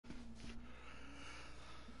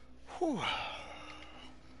Whew.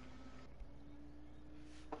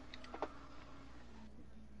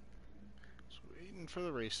 Just waiting for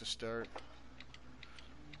the race to start.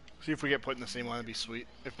 See if we get put in the same line, that'd be sweet.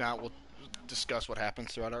 If not, we'll discuss what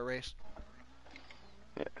happens throughout our race.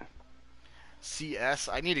 Yeah. CS,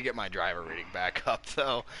 I need to get my driver rating back up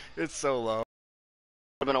though. It's so low.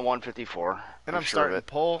 I've been a 154. And I'm sure starting to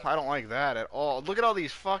pull. I don't like that at all. Look at all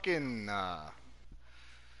these fucking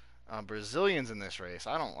Brazilians in this race.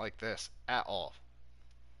 I don't like this at all.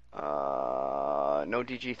 No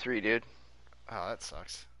DG3, dude. Oh, that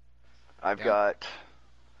sucks. I got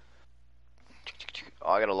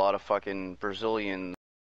a lot of fucking Brazilians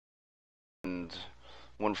and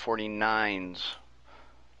 149s.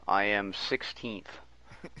 I am 16th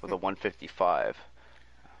with a 155.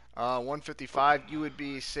 155, you would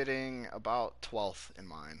be sitting about 12th in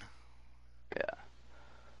mine.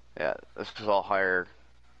 Yeah, this is all higher.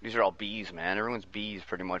 These are all B's, man. Everyone's B's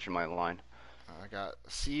pretty much in my line. I got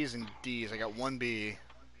C's and D's. I got 1B.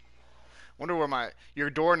 Wonder where your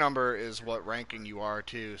door number is what ranking you are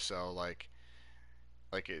too, so like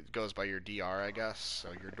it goes by your DR, I guess. So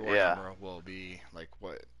your door number will be like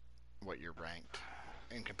what you're ranked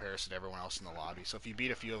in comparison to everyone else in the lobby. So if you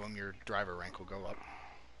beat a few of them, your driver rank will go up.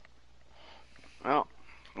 Well,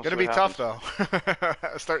 gonna be tough though.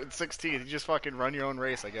 Starting 16th, you just fucking run your own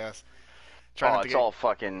race, I guess. It's all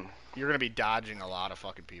fucking. You're gonna be dodging a lot of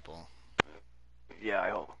fucking people. Yeah, I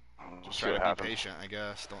hope. Just try to be patient, I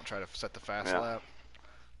guess. Don't try to set the fast lap.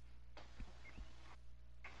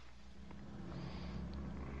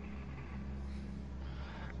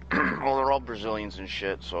 Well, they're all Brazilians and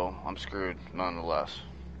shit, so I'm screwed nonetheless.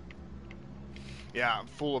 Yeah, I'm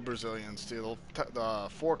full of Brazilians too. The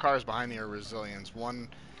 4 cars behind me are Brazilians. One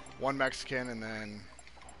Mexican, and then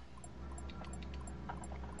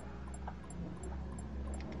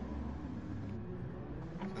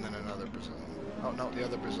another Brazilian. Oh no, the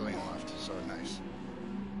other Brazilian left. So nice.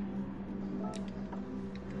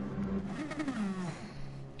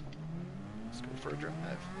 Let's go for a drive.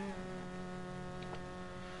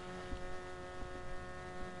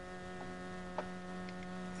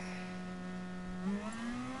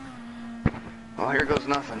 Well, here goes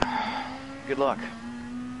nothing. Good luck.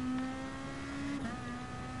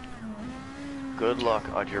 Good luck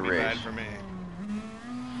on your race. Bad for me.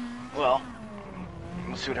 Well,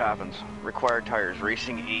 let's see what happens. Required tires,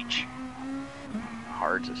 racing H.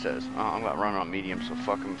 Hards, it says. I'm gonna run on medium, so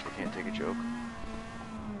fuck them if they can't take a joke.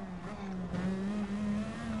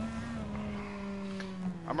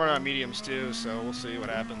 I'm running on mediums too, so we'll see what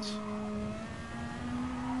happens.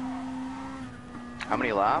 How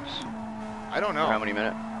many laps? I don't know. Or how many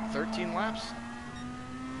minutes? 13 laps?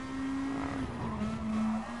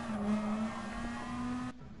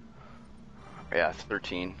 Yeah, it's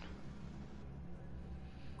 13.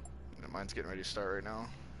 Mine's getting ready to start right now.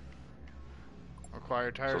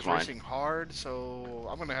 Required tires, So racing hard, so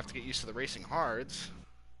I'm gonna have to get used to the racing hards.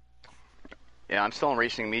 Yeah, I'm still in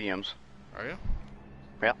racing mediums. Are you?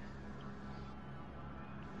 Yeah.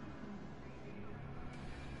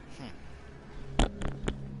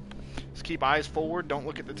 Just keep eyes forward, don't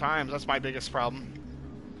look at the times. That's my biggest problem.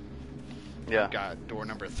 Yeah. I've got door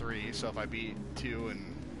number 3, so if I beat 2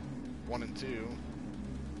 and 1 and 2.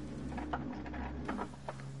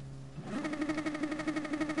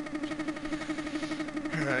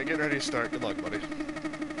 Alright, getting ready to start. Good luck, buddy.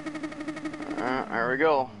 There we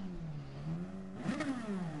go.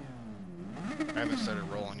 I haven't started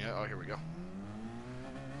rolling yet. Oh, here we go.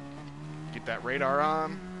 Keep that radar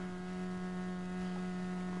on.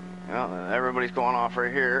 Well, everybody's going off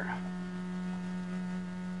right here.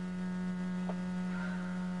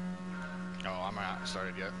 Oh, I'm not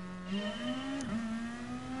started yet.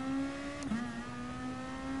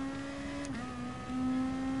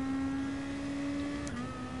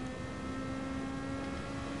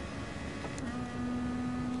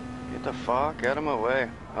 Get the fuck out of my way.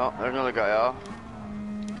 Oh, there's another guy off.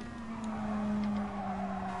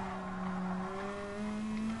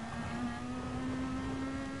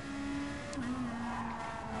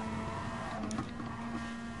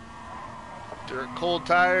 Dirt cold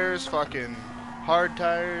tires, fucking hard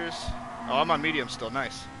tires. Oh, I'm on medium still.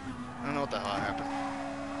 Nice. I don't know what the hell happened.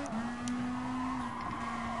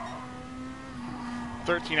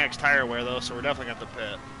 13x tire wear though, so we're definitely at the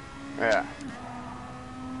pit. Yeah.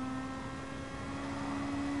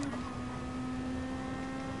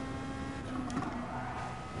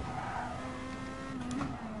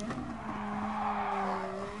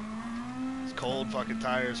 It's cold fucking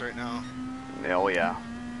tires right now. Oh yeah.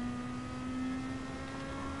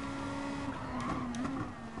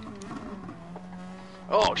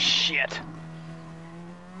 Oh shit.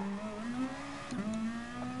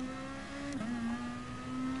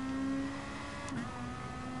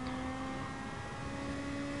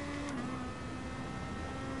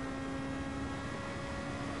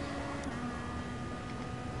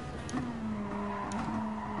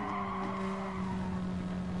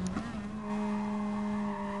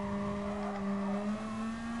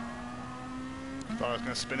 Thought I was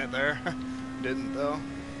gonna spin it there. Didn't though.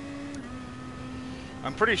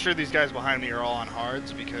 I'm pretty sure these guys behind me are all on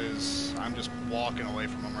hards because I'm just walking away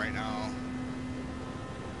from them right now.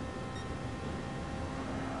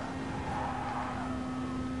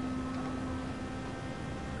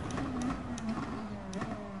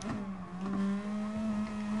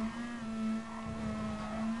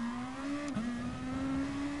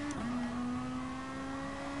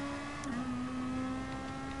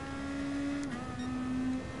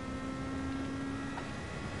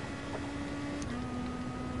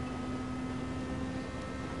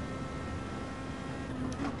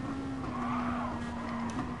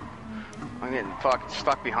 I'm getting fucking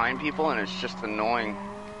stuck behind people, and it's just annoying.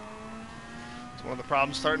 It's one of the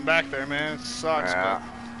problems starting back there, man. It sucks, Yeah.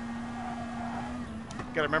 but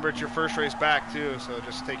you gotta remember it's your first race back too, so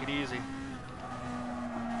just take it easy.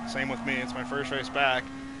 Same with me, it's my first race back.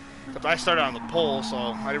 Except I started on the pole, so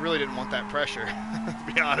I really didn't want that pressure,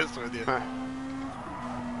 to be honest with you. Huh.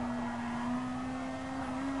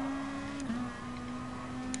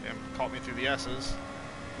 Damn, caught me through the S's.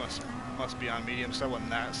 Must be on medium, so I wasn't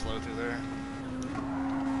that slow through there.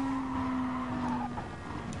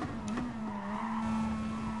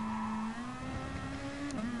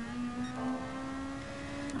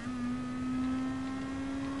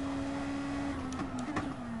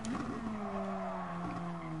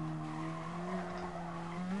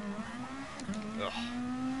 Ugh.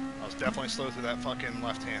 I was definitely slow through that fucking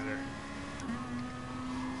left-hander.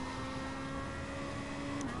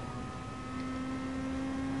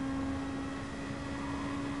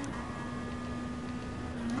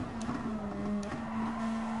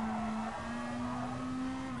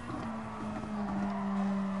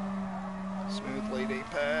 Smooth late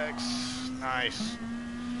apex. Nice.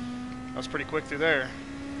 That was pretty quick through there.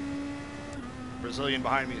 Brazilian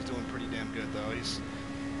behind me is doing pretty damn good though. He's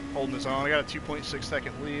holding his own. I got a 2.6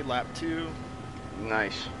 second lead, lap 2.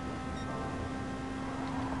 Nice.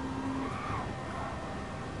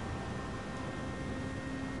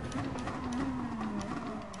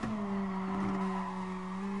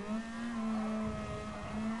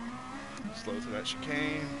 Slow through that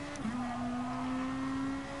chicane.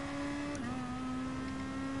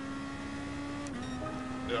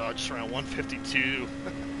 I just ran 152.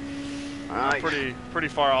 Nice. Pretty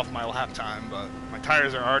far off my lap time, but my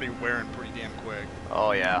tires are already wearing pretty damn quick.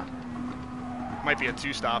 Oh yeah. Might be a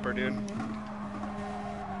 2-stopper, dude.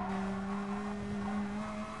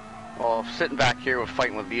 Well, sitting back here with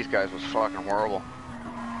fighting with these guys was fucking horrible.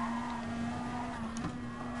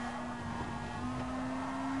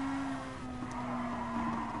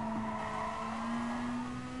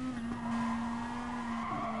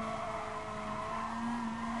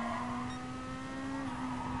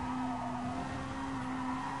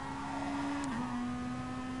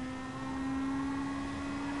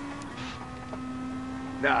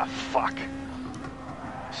 Ah, fuck.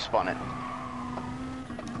 Spun it.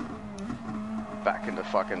 Back into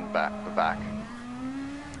fucking the back.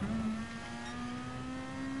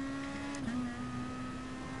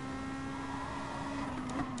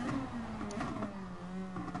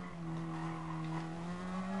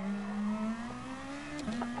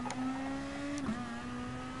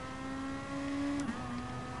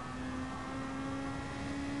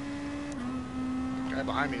 Guy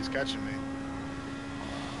behind me is catching me.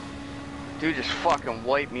 Dude just fucking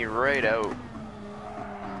wiped me right out.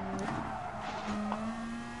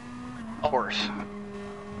 Horse.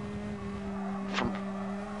 From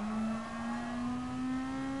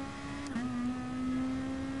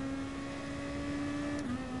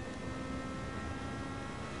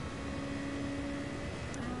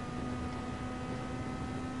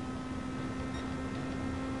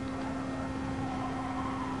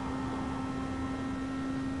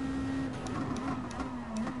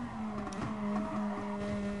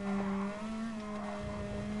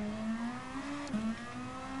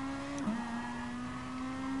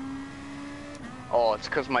Oh, it's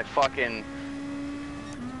because my fucking...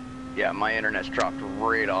 Yeah, my internet's dropped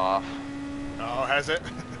right off. Oh, has it?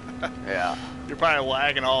 Yeah. You're probably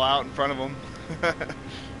lagging all out in front of him.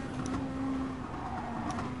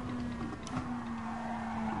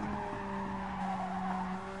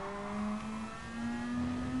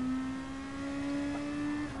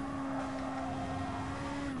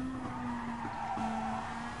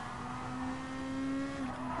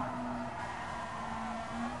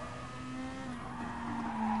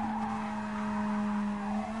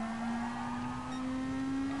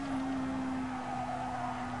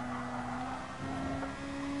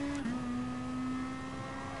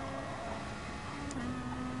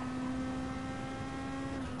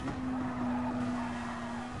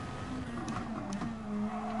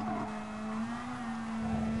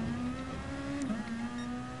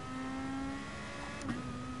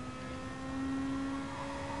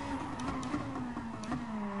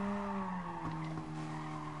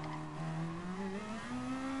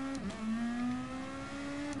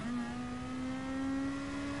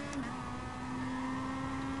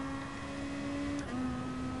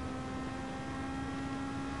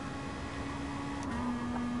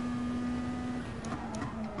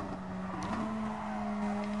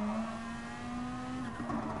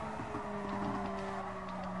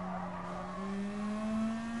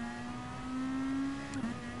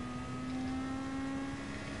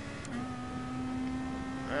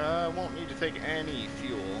 take any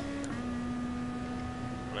fuel,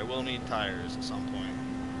 but I will need tires at some point.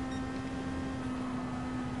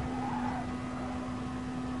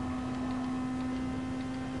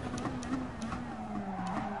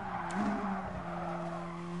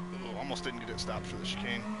 Ooh, almost didn't get it stopped for the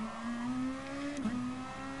chicane.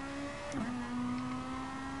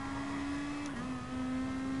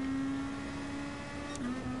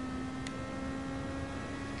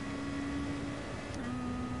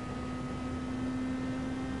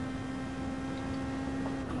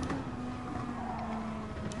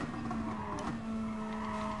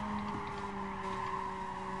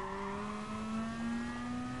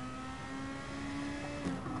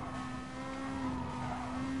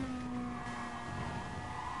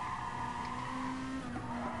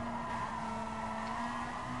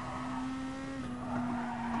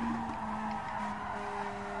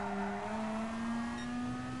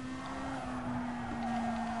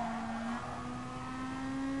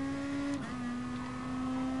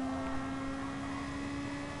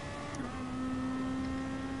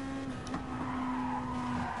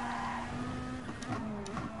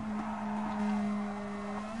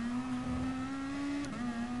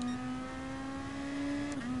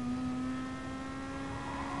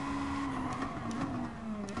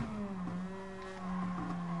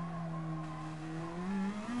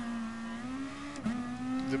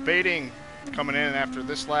 Debating coming in after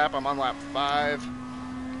this lap. I'm on lap 5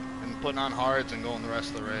 and putting on hards and going the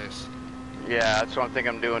rest of the race. Yeah, that's what I think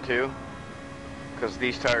I'm doing too. Because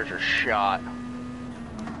these tires are shot.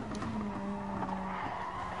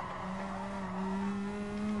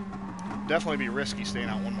 Definitely be risky staying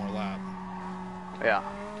out one more lap. Yeah.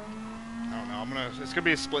 I don't know. It's gonna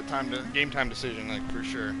be a split time game time decision, like for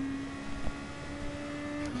sure.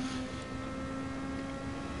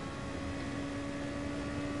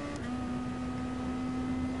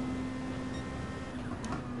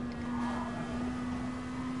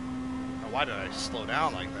 Why did I slow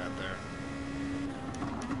down like that there?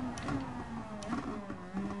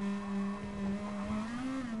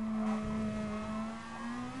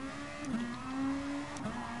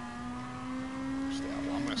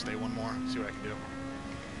 Well, I'm gonna stay one more, see what I can do.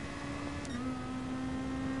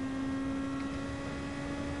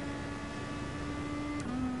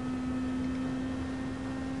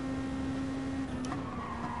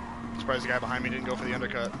 Surprised the guy behind me didn't go for the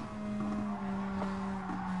undercut.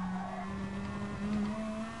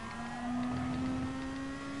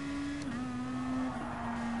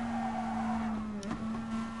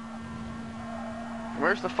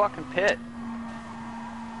 Where's the fucking pit?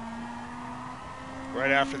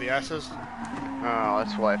 Right after the S's. Oh,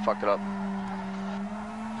 that's why I fucked it up.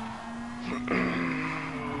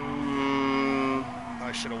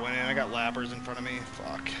 I should have went in. I got lappers in front of me.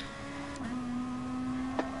 Fuck.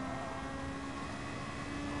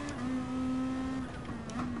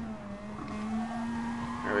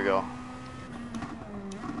 There we go.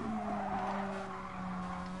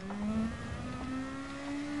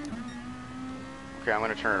 Okay, I'm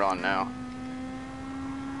gonna turn it on now.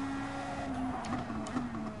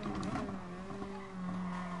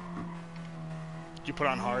 Did you put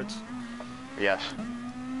on hards? Yes.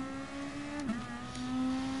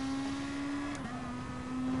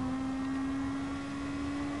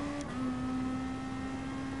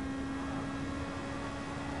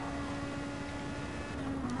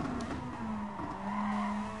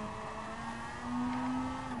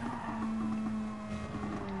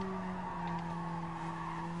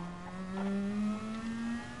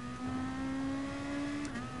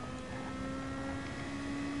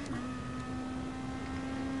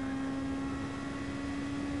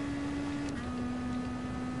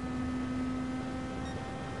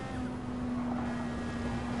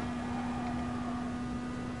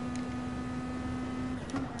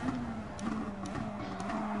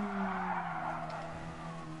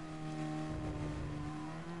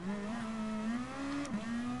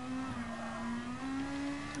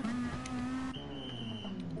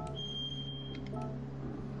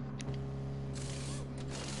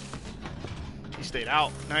 He stayed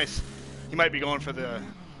out. Nice. He might be going for the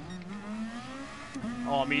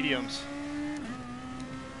all mediums.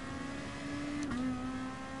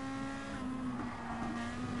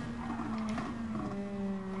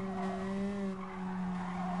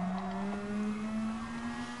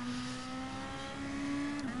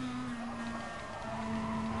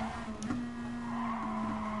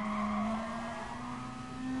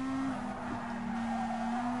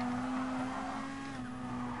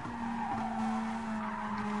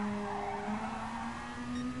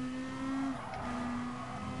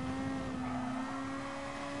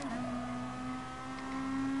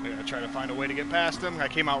 try to find a way to get past him. I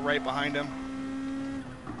came out right behind him.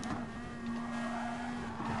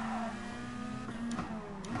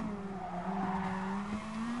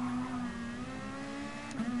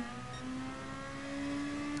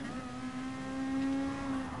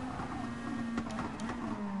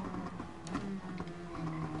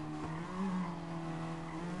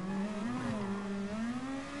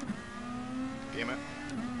 Damn it.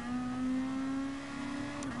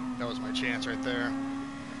 That was my chance right there.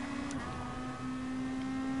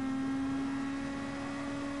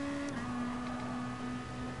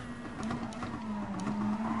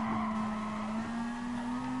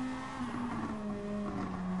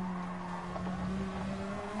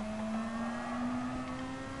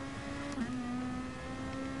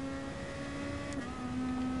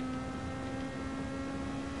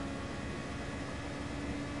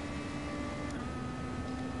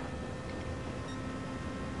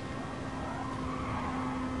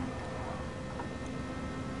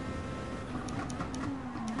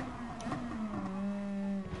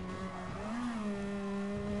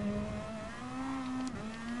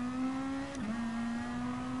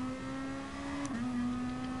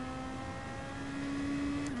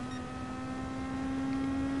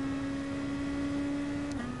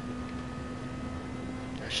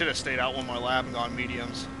 Should have stayed out one more lap and gone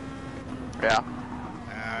mediums. Yeah.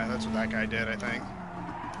 That's what that guy did, I think.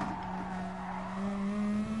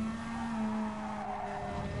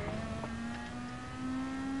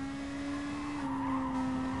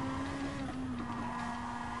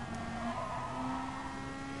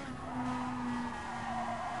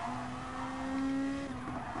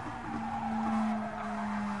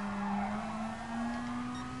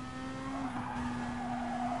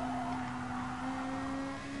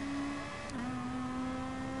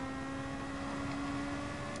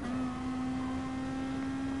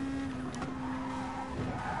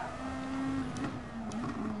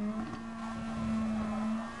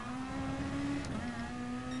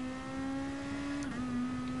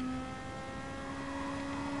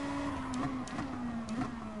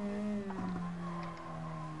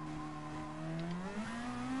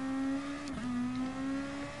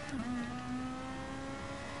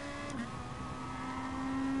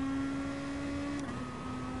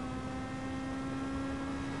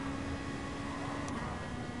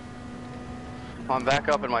 I'm back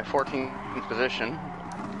up in my 14th position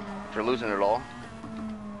after losing it all.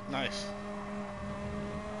 Nice.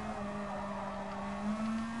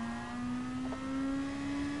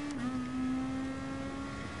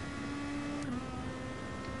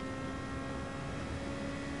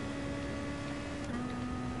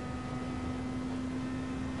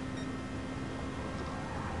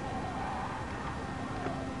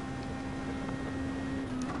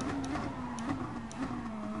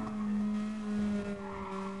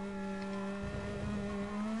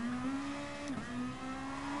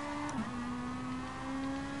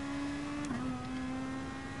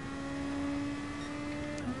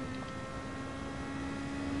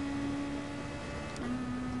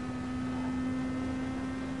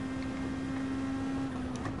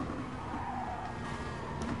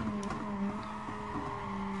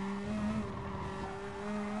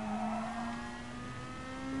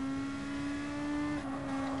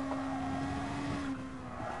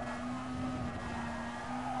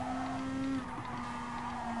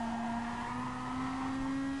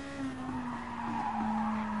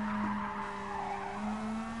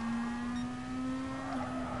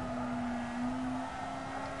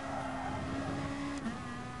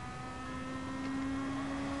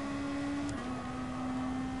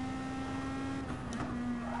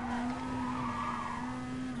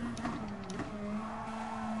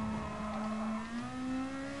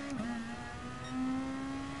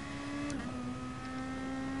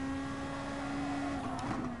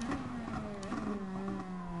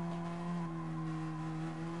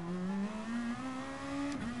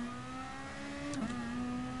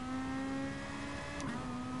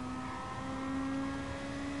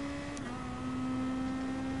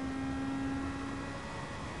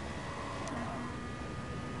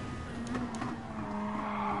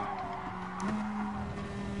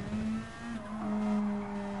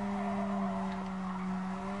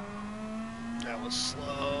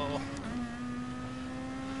 Slow,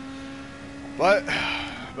 but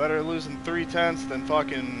better losing 3/10 than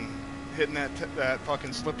fucking hitting that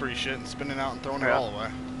fucking slippery shit and spinning out and throwing it all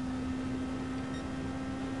away.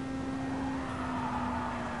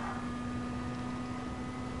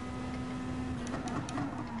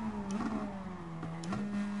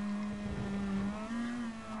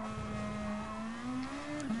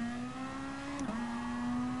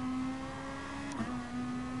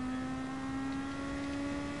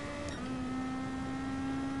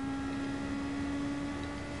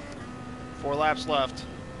 4 laps left.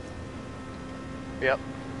 Yep.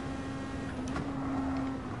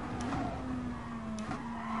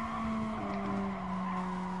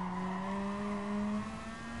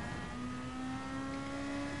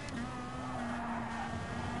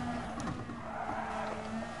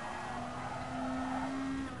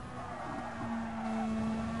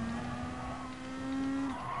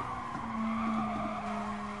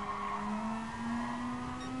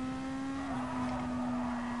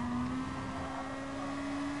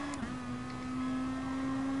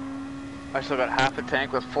 I still got half a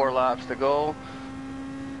tank with 4 laps to go.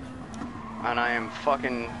 And I am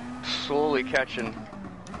fucking slowly catching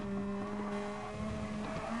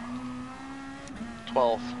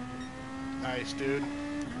 12th. Nice, dude.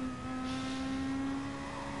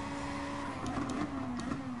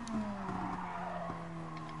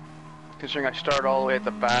 Considering I started all the way at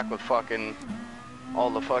the back with fucking all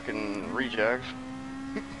the fucking rejects.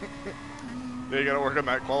 Yeah, you gotta work on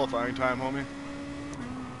that qualifying time, homie.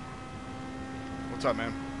 What's up,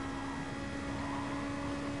 man?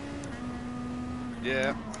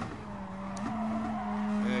 Yeah.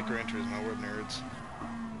 Yeah, Gran Turismo, we're nerds.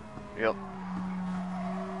 Yep.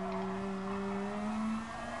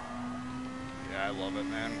 Yeah, I love it,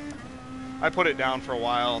 man. I put it down for a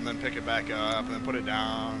while and then pick it back up and then put it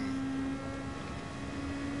down.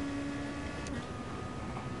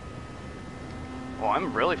 Well,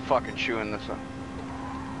 I'm really fucking chewing this up.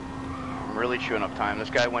 I'm really chewing up time.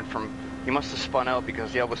 This guy went from, he must have spun out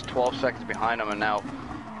because I was 12 seconds behind him and now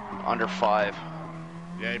under 5.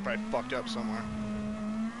 Yeah, he probably fucked up somewhere.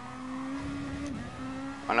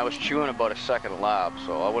 And I was chewing about a second a lap,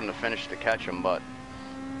 so I wouldn't have finished to catch him, but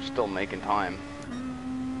still making time.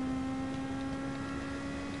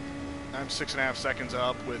 I'm 6.5 seconds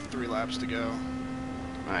up with 3 laps to go.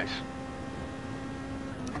 Nice.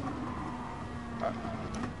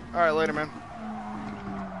 Alright, later, man.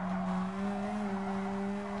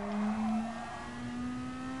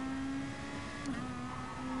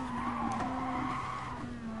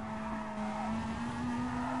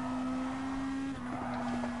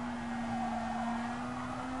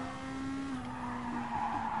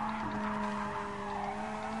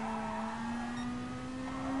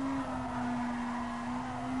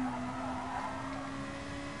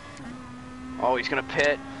 Oh, he's gonna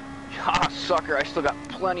pit. Ah, sucker, I still got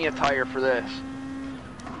plenty of tire for this.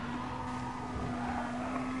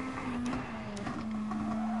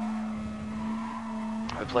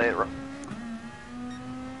 I play it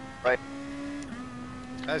right.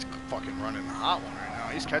 Guy's fucking running the hot one right now.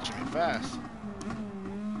 He's catching me fast.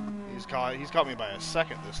 He's caught me by a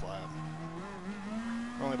second this lap.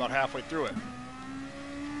 We're only about halfway through it.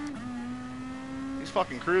 He's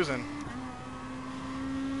fucking cruising.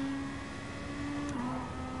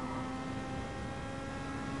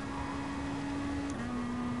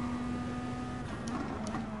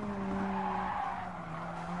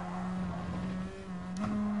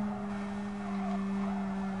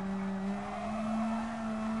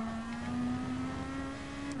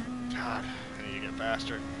 God, I need to get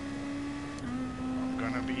faster. I'm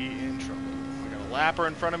gonna be in trouble. I got a lapper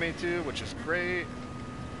in front of me too, which is great.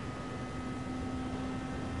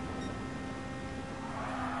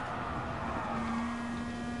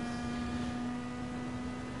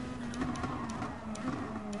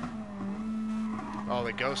 Oh,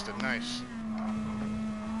 they ghosted. Nice.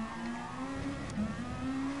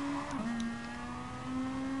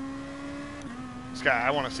 This guy, I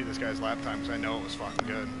want to see this guy's lap time because I know it was fucking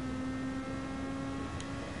good.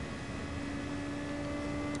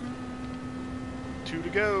 Two to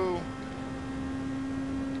go.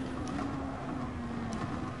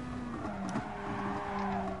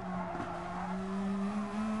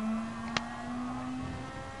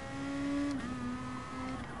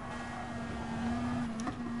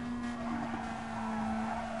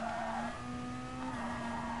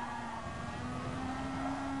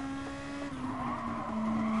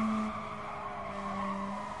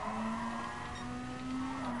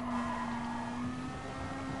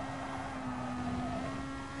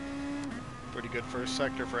 Pretty good first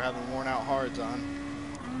sector for having worn out hards on.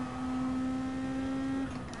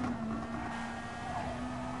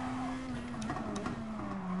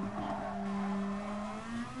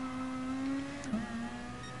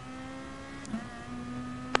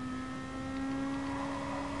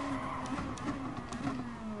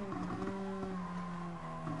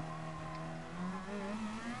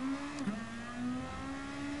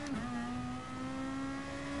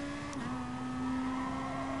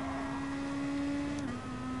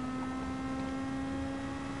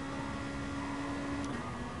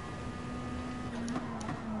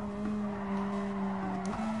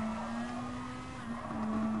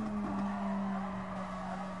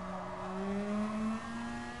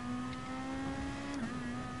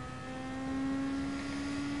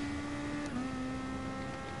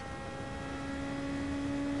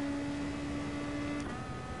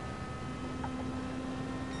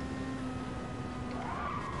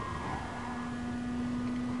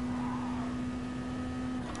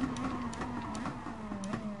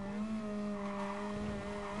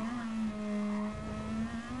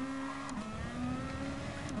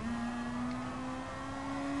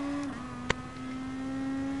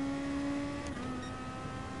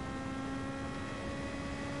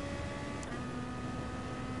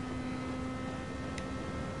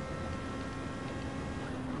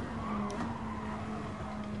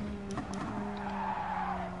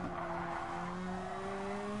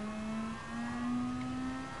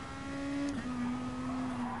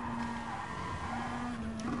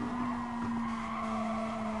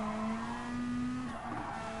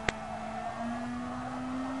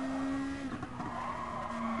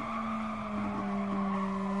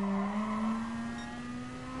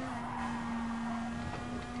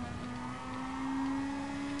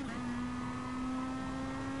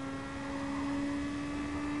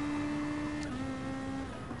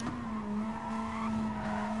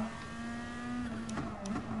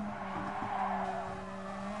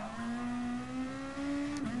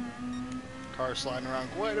 Car's sliding around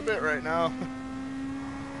quite a bit right now.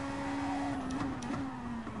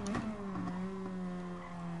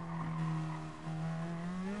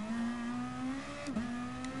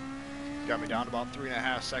 Got me down to about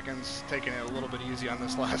 3.5 seconds, taking it a little bit easy on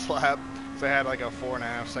this last lap. So I had like a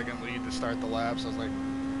 4.5 second lead to start the lap, so I was like,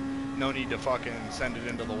 no need to fucking send it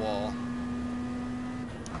into the wall.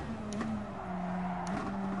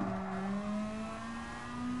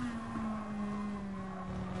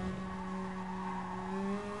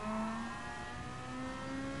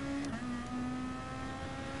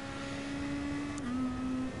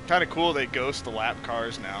 Kind of cool they ghost the lap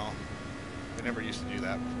cars now. They never used to do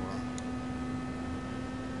that before.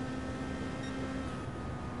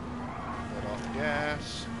 Let off the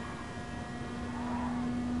gas.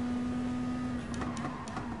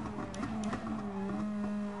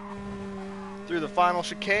 Through the final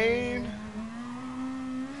chicane.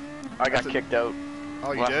 I got kicked out.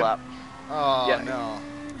 Oh, you left did? lap. Oh, Yeah. no.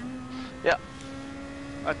 Yeah.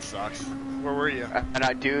 That sucks. Where were you? And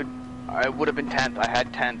I would have been 10th. I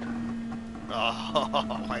had 10th.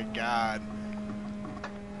 Oh, my God.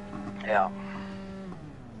 Yeah.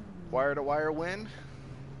 Wire to wire win?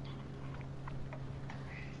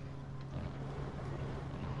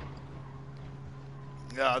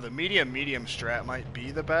 The medium strat might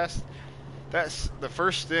be the best. That's the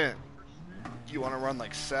first stint. You want to run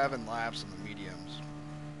like 7 laps in the mediums.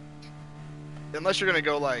 Unless you're going to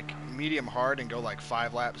go like medium hard and go like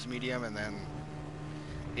 5 laps medium and then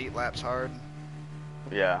 8 laps hard.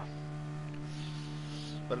 Yeah.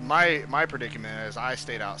 But my predicament is I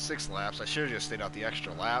stayed out 6 laps. I should have just stayed out the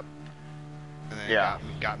extra lap. And then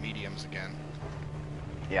got mediums again.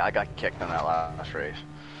 Yeah, I got kicked in that last race.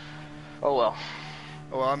 Oh well.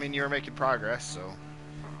 Oh, well, I mean, you were making progress, so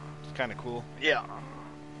it's kind of cool. Yeah.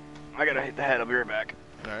 I gotta hit the head. I'll be right back.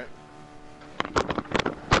 All right.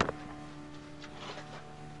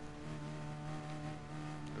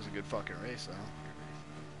 It was a good fucking race, though.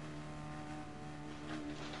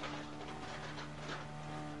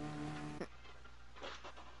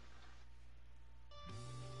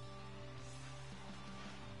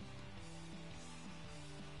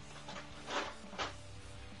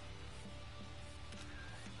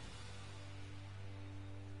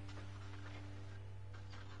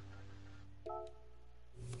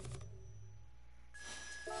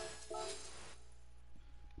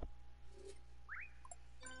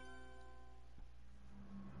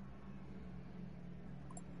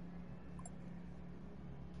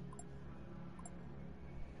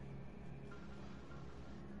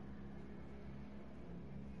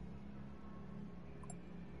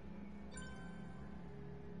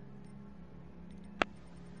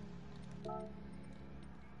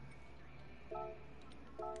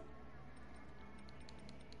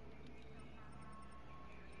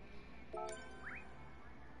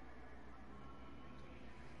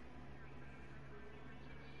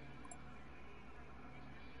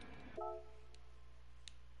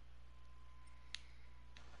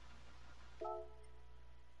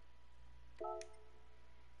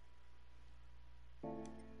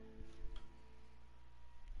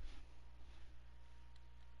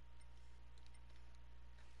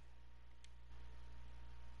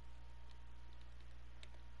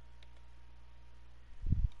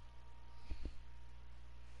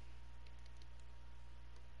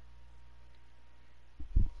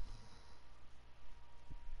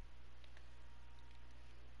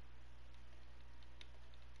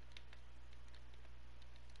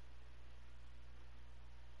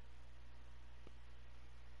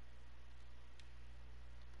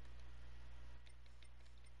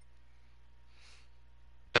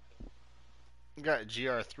 We got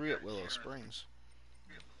GR3 at Willow Springs.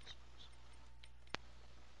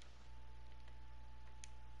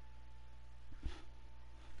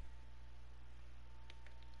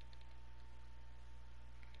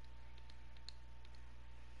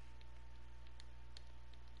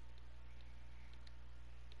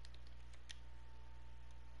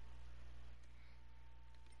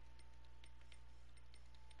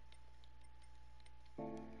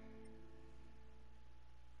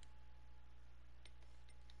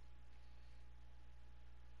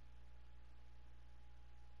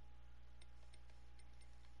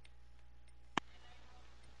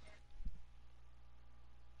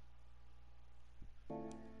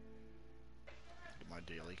 Get my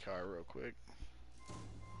daily car real quick.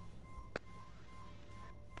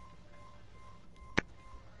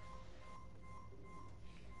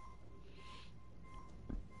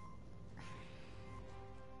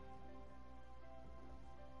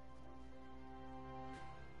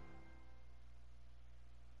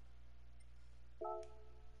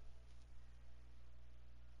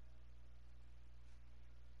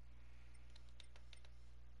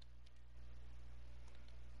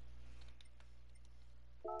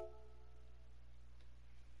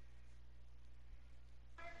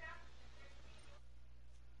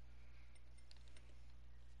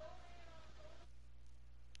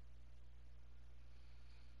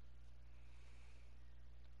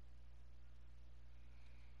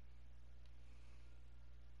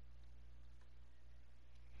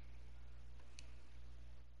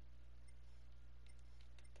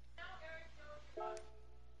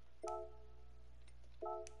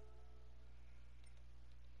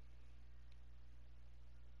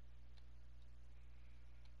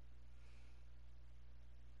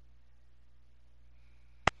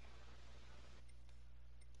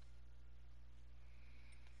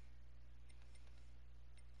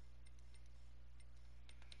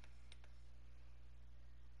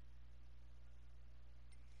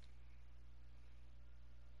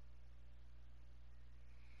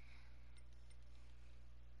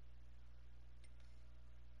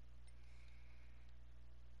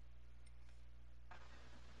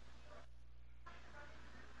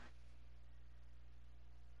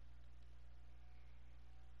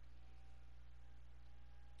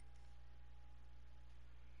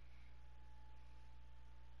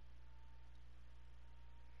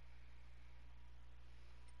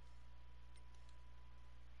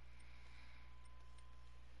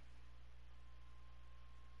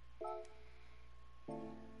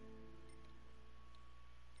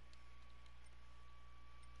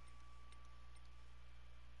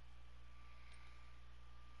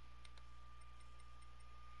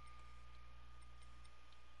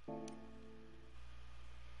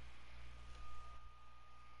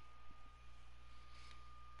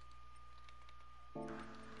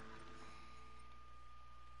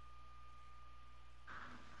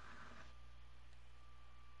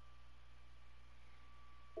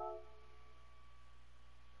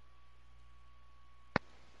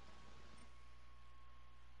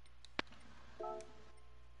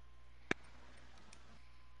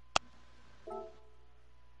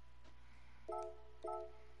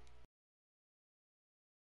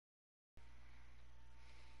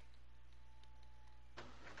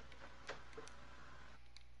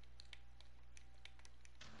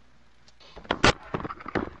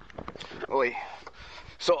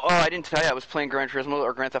 So, I didn't tell you, I was playing Gran Turismo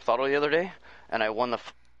or Grand Theft Auto the other day, and I won the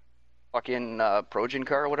fucking Progen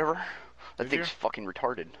car or whatever. That Did you? thing's fucking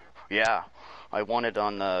retarded. Yeah, I won it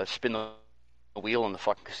on spin the wheel in the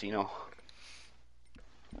fucking casino.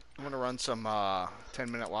 I'm gonna run some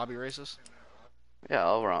 10-minute lobby races. Yeah,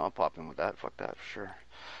 I'll pop in with that. Fuck that for sure.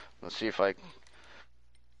 Let's see if I.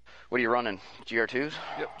 What are you running? GR2s?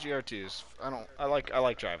 Yep, GR2s. I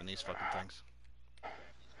like driving these fucking things.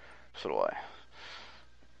 So do I.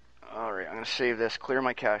 Alright, I'm gonna save this, clear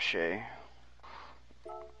my cache.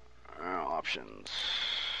 Options.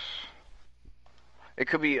 It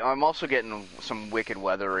could be. I'm also getting some wicked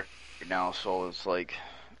weather right now, so it's like.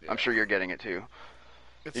 Yeah. I'm sure you're getting it too.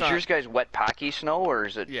 Is yours guys wet packy snow, or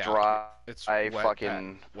is it dry? It's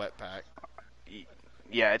wet pack.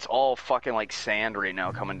 Yeah, it's all fucking like sand right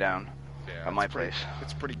now coming down at my place.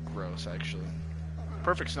 It's pretty gross, actually.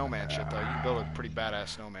 Perfect snowman shit, though. You can build a pretty badass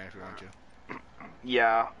snowman if you want to.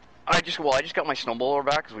 Yeah. I just got my snowblower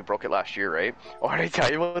back because we broke it last year, right? Oh, did I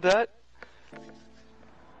tell you about that?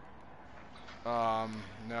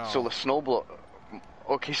 No. So the snowblower...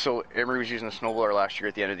 Okay, so Emery was using the snowblower last year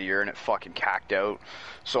at the end of the year, and it fucking cacked out.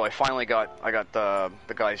 So I finally got the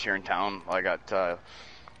guys here in town. I got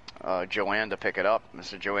Joanne to pick it up. I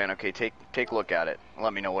said, Joanne, okay, take a look at it.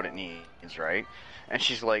 Let me know what it needs, right? And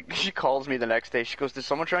she's like, she calls me the next day. She goes, did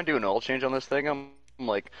someone try and do an oil change on this thing? I'm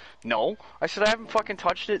like, no. I said, I haven't fucking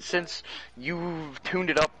touched it since you tuned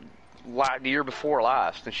it up the year before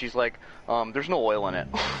last. And she's like, there's no oil in it.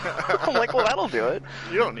 I'm like, well, that'll do it.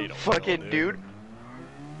 You don't need oil, fucking dude.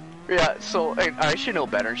 Yeah, so I should know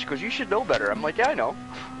better. And she goes, you should know better. I'm like, yeah, I know.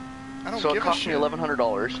 So it cost me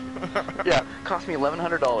 $1,100. Yeah, cost me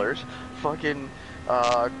 $1,100. Fucking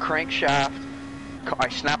crankshaft. I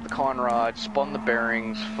snapped the conrod, spun the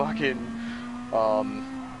bearings. Fucking,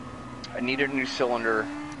 I needed a new cylinder.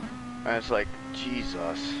 And it's like,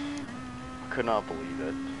 Jesus, I could not believe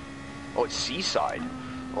it. Oh, it's Seaside.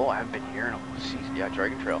 Oh, I haven't been here in a while. Yeah,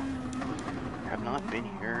 Dragon Trail. I have not been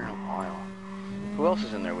here in a while. Who else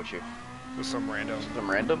is in there with you? With some random.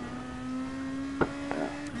 Some random? Yeah.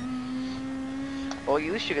 Well, at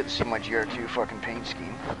least you get to see my GR2 fucking paint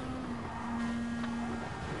scheme.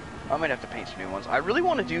 I might have to paint some new ones. I really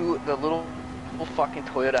want to do the little fucking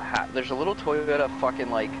Toyota There's a little Toyota fucking,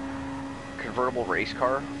 like, convertible race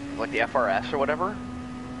car. Like the FRS or whatever.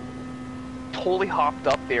 Totally hopped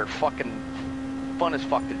up there. Fucking fun as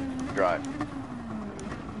fuck to drive.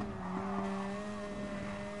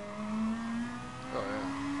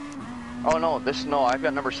 Oh no, I've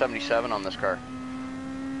got number 77 on this car.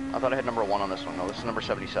 I thought I had number 1 on this one. No, this is number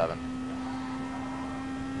 77.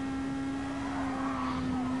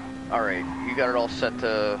 Alright, you got it all set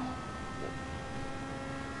to...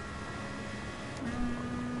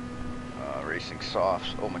 racing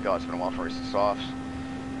softs. Oh my god, it's been a while for racing softs.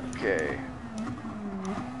 Okay.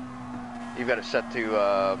 You've got it set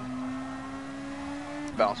to,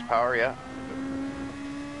 balance power, yeah?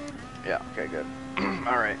 Yeah, okay, good.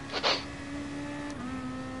 Alright.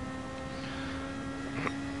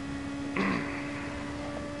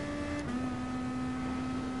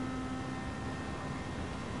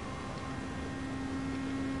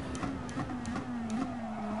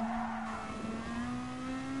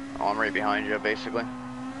 Oh, I'm right behind you, basically.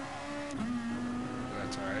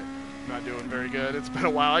 That's alright. Not doing very good. It's been a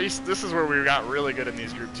while. This is where we got really good in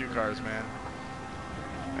these Group 2 cars, man.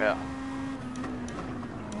 Yeah.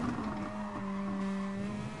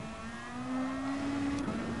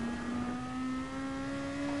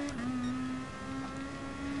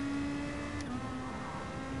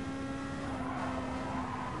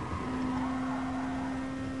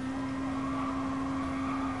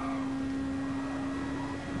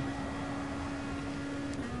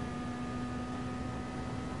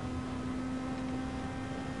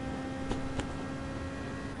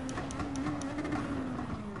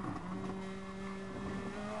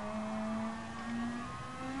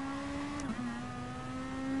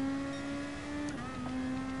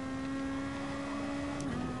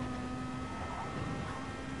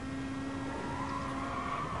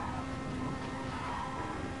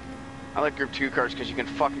 I like Group 2 cars because you can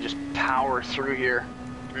fucking just power through here.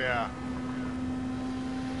 Yeah.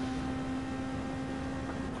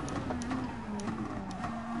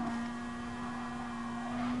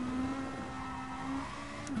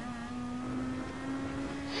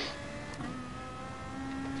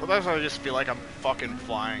 Sometimes I just feel like I'm fucking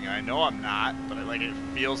flying. I know I'm not, but it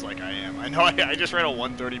feels like I am. I know I just ran a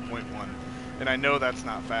 130.1, and I know that's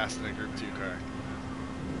not fast in a Group 2 car.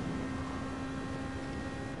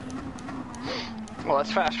 Well,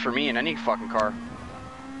 that's fast for me in any fucking car.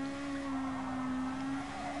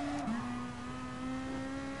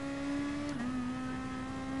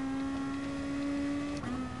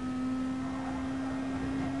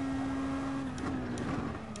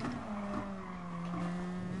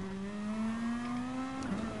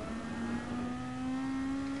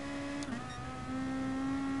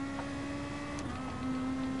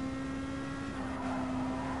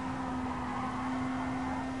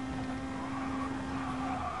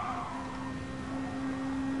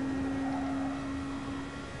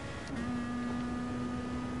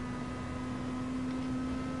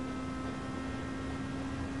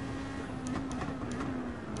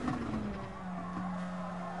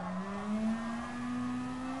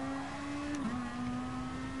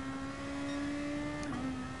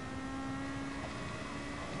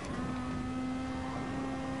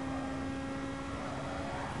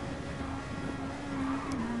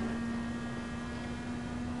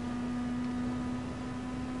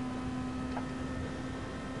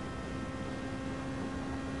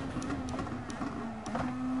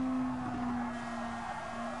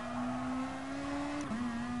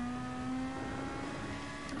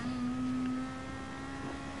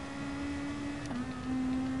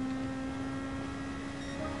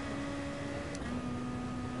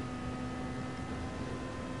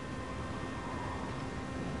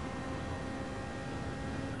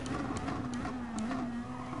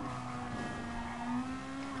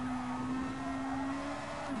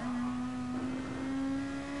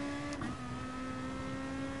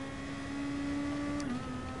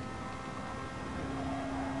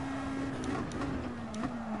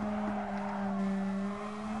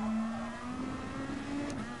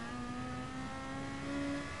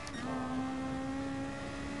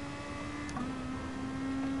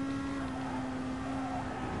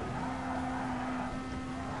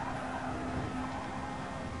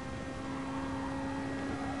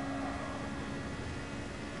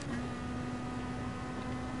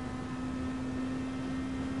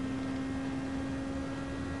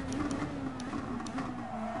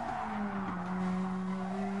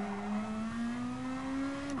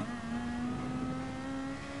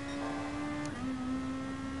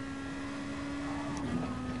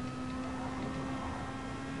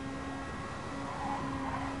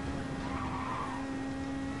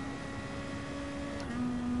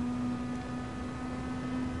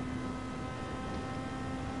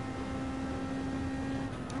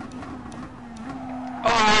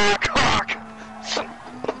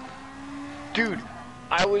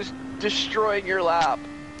 was destroying your lap.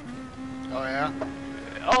 Oh yeah?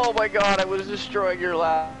 Oh my god, I was destroying your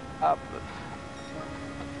lap.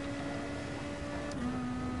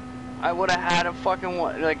 I would have had a fucking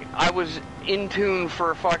one. Like, I was in tune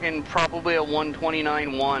for fucking probably a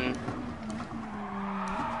 129.1.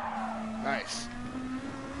 Nice.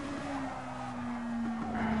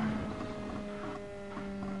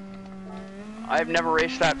 I've never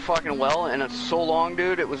raced that fucking well, and it's so long,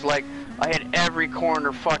 dude. It was like I had every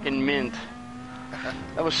corner fucking mint.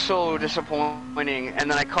 That was so disappointing.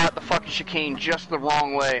 And then I caught the fucking chicane just the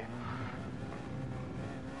wrong way.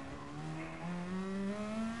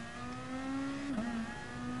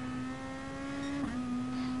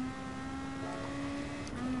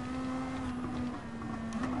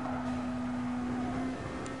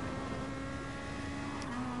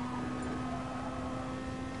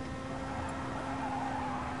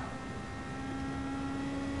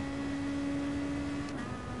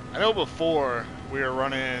 I know before we were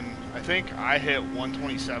running, I think I hit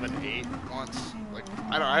 127.8 once. Like,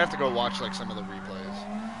 I have to go watch like some of the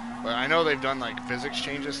replays, but I know they've done like physics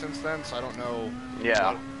changes since then, so I don't know.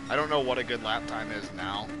 Yeah. I don't know what a good lap time is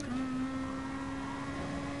now.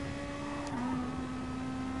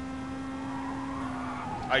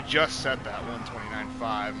 I just set that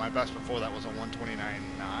 129.5. My best before that was a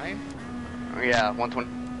 129.9. Yeah,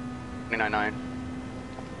 129.9.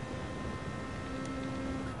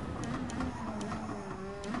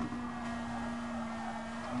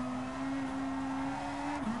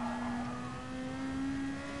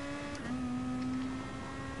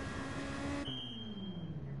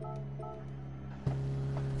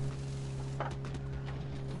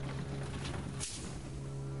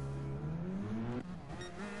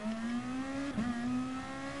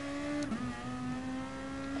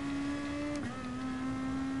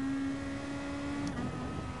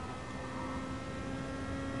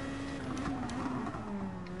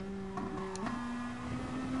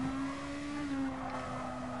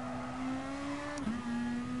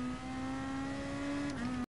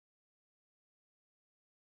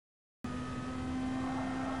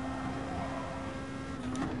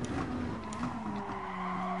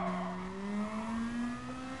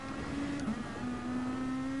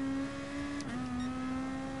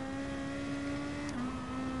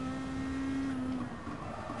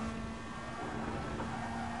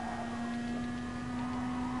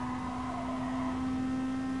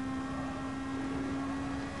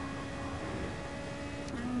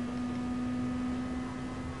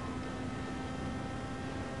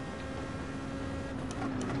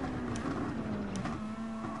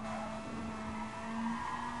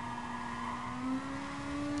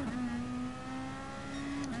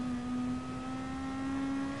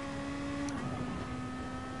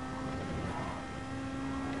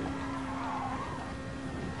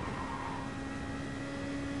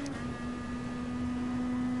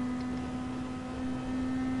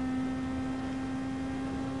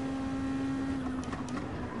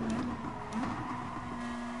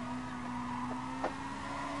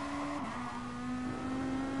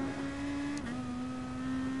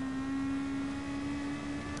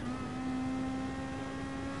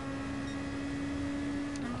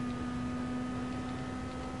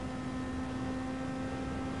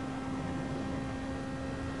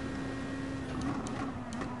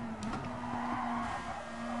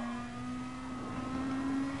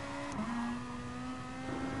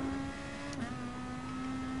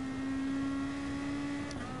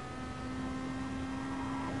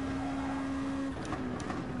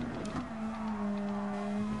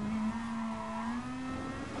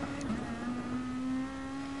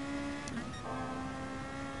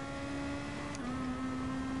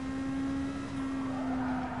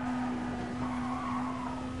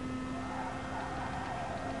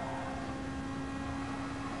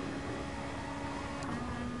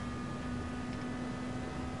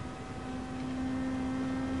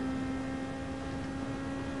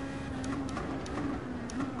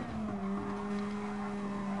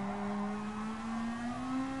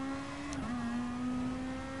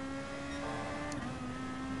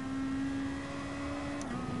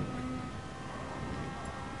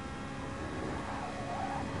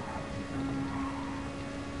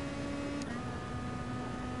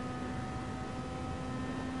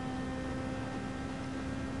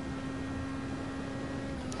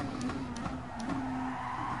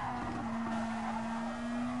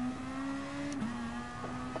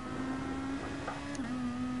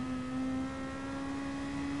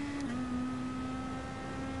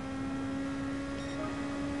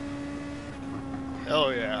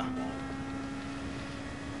 Hell yeah.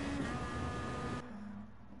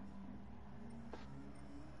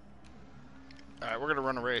 we're gonna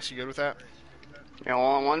run a race. You good with that? Yeah,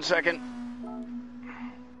 hold on 1 second.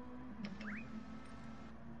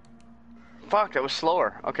 Fuck, that was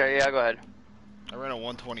slower. Okay, yeah, go ahead. I ran a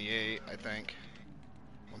 128, I think.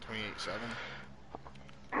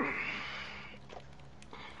 128.7.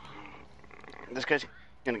 This guy's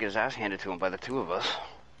gonna get his ass handed to him by the two of us.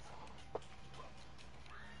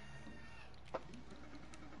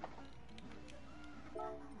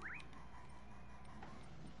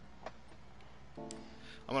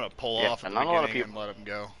 I'm gonna pull off at the not a lot of beginning people. and let him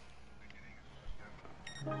go.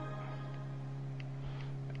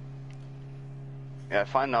 Yeah, I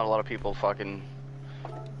find not a lot of people fucking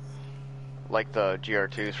like the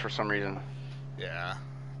GR2s for some reason. Yeah.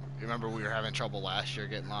 You remember we were having trouble last year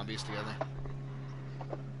getting lobbies together?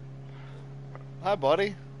 Hi,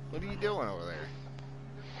 buddy. What are you doing over there?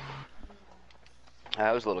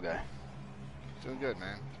 That was a little guy. Doing good,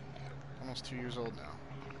 man. Almost 2 years old now.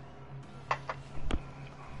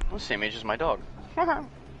 Well, same age as my dog. But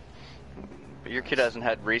your kid hasn't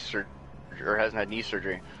had research or hasn't had knee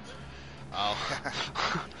surgery. Oh.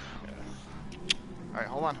 Alright,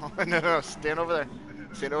 hold on. No, stand over there.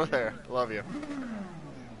 Stand over there. Love you.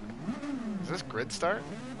 Is this grid start?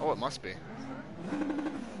 Oh, it must be.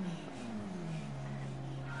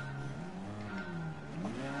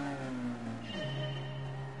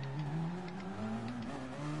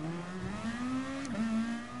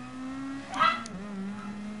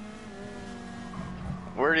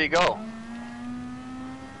 Where did he go?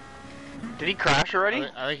 Did he crash already?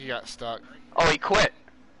 I think he got stuck. Oh, he quit.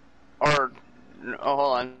 Or, oh,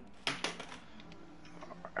 hold on.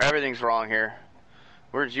 Everything's wrong here.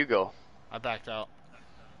 Where did you go? I backed out.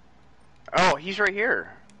 Oh, he's right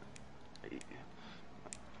here.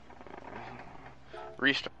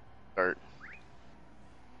 Restart.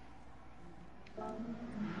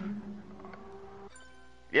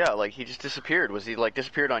 Yeah, like he just disappeared. Was he like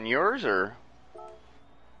disappeared on yours or?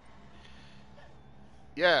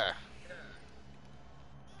 Yeah.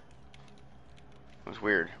 It was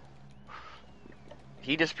weird.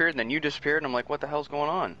 He disappeared and then you disappeared and I'm like, what the hell's going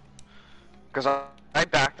on? Because I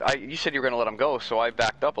backed, you said you were going to let him go, so I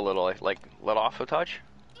backed up a little. I like let off a touch.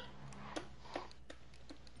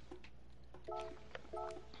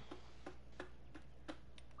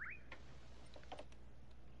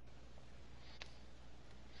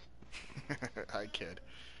 Hi, kid.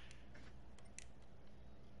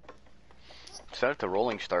 Set it to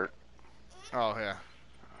rolling start. Oh, yeah.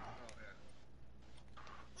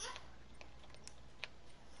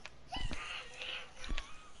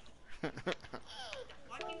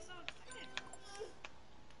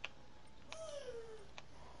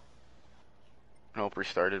 Nope,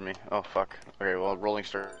 restarted me. Oh fuck. Okay, well, rolling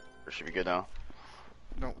start should be good now.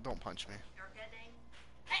 Don't punch me.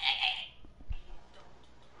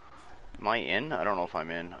 Am I in? I don't know if I'm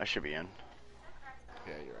in. I should be in.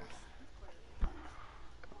 Yeah, you're in.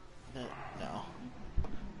 No.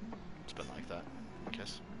 It's been like that.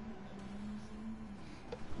 Kiss.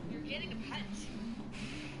 You're getting a punch.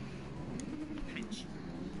 Punch.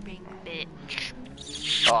 Big bitch.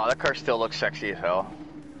 Oh, that car still looks sexy as hell.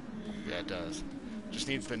 Yeah, it does. Just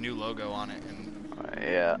needs the new logo on it and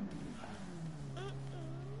Yeah.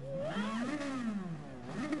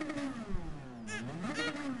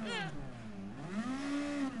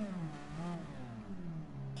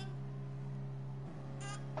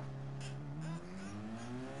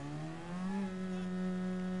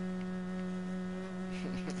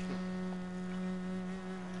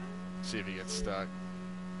 see if he gets stuck.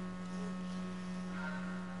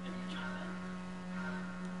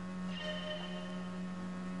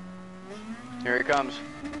 Here he comes.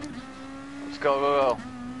 Let's go, go,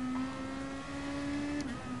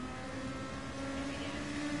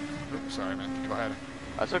 go. Oops, sorry, man. Go ahead.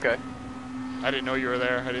 That's okay. I didn't know you were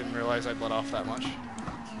there. I didn't realize I'd let off that much.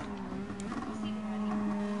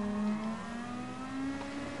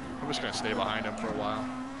 I'm just gonna stay behind him for a while.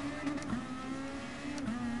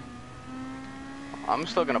 I'm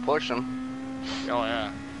still gonna push him. Oh,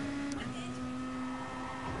 yeah.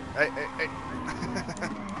 Hey, hey, hey.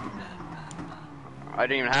 I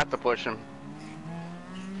didn't even have to push him.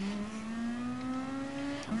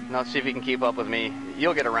 Now let's see if he can keep up with me.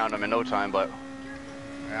 You'll get around him in no time, but...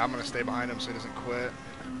 Yeah, I'm gonna stay behind him so he doesn't quit.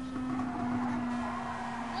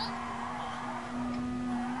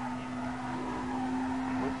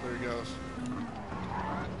 Oh, there he goes.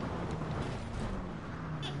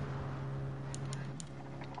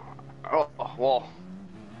 Oh, well.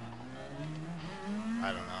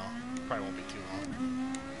 I don't know. Probably won't be too long.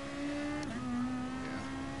 Yeah.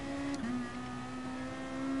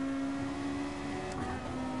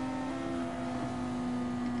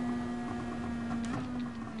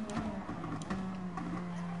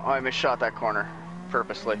 I misshot that corner.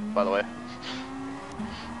 Purposely, by the way.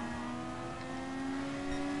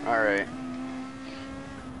 Alright.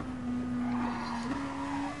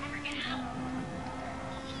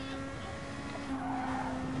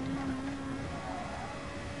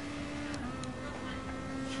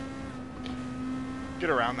 Get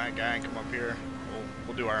around that guy and come up here.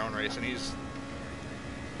 We'll do our own race, and he's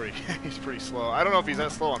pretty slow. I don't know if he's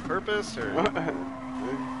that slow on purpose or.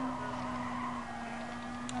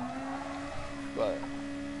 But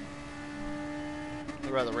I'd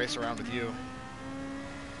rather race around with you.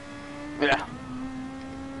 Yeah.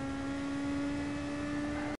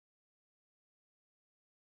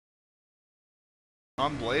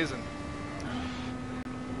 I'm blazing.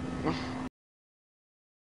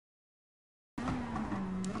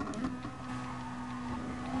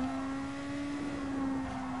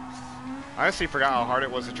 I honestly forgot how hard it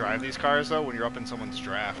was to drive these cars, though, when you're up in someone's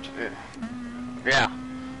draft. Yeah.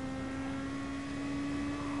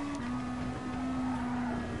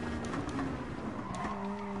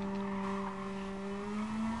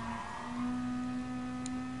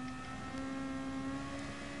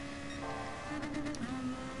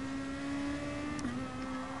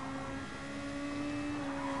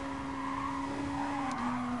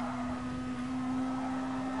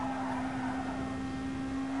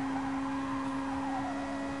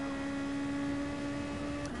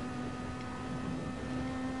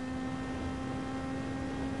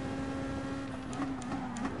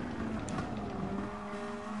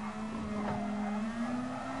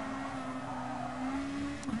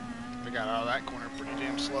 Got out of that corner pretty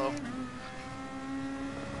damn slow.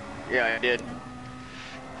 Yeah, I did.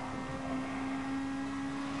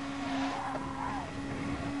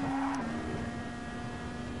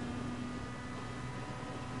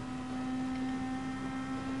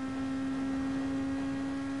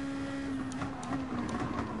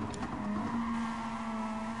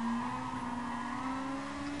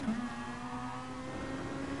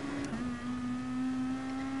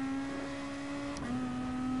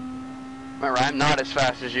 Remember, I'm not as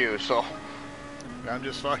fast as you, so. I'm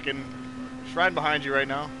just fucking riding behind you right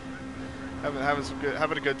now,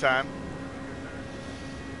 having a good time.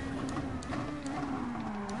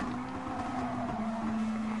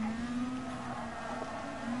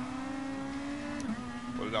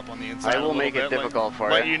 Put it up on the inside. I will make it difficult for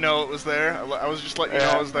you. Let you know it was there. I was just letting you know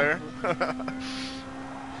I was there.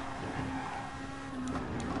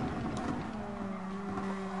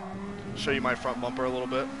 Show you my front bumper a little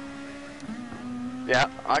bit.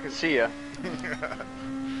 Yeah, I can see you.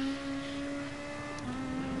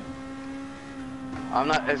 I'm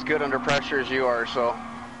not as good under pressure as you are, so.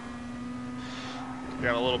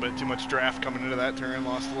 Got a little bit too much draft coming into that turn,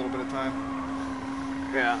 lost a little bit of time.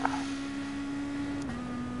 Yeah.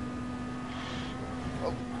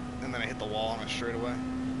 Oh, and then I hit the wall on a straightaway.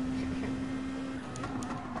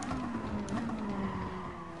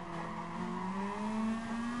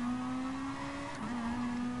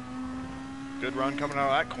 Good run coming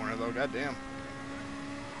out of that corner, though. Goddamn.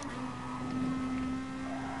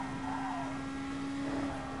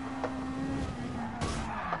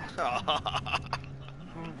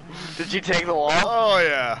 Did you take the wall? Oh,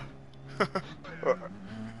 yeah.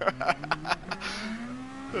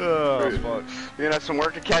 Oh, fuck. You got some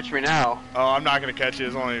work to catch me now. Oh, I'm not going to catch it.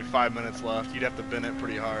 There's only 5 minutes left. You'd have to bin it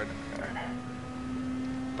pretty hard.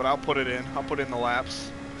 But I'll put it in. I'll put in the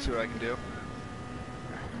laps. See what I can do.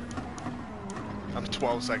 I'm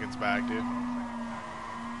 12 seconds back, dude.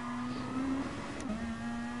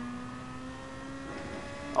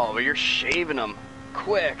 Oh, but you're shaving them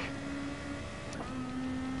quick.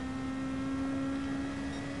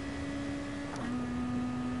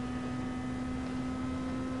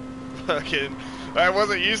 Fucking, I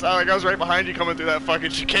wasn't used. Like, I was right behind you coming through that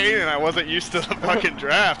fucking chicane, and I wasn't used to the fucking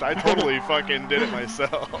draft. I totally fucking did it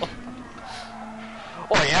myself.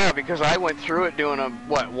 Well, yeah, because I went through it doing a,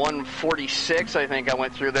 what, 146, I think I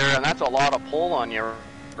went through there, and that's a lot of pull on you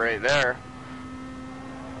right there.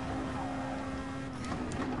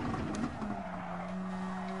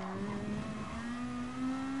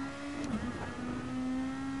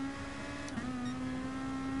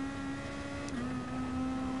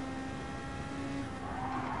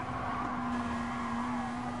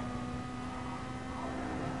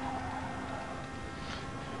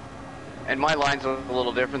 And my line's a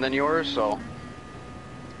little different than yours, so.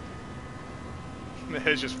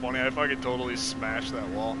 It's just funny. I fucking totally smashed that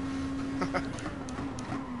wall.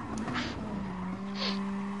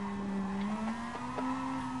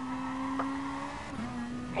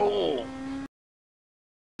 Oh.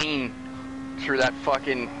 Through that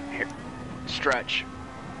fucking stretch.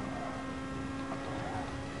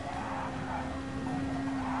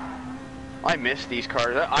 I miss these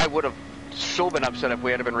cars. I would have so been upset if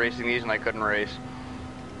we had been racing these and I couldn't race.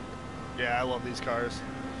 Yeah, I love these cars.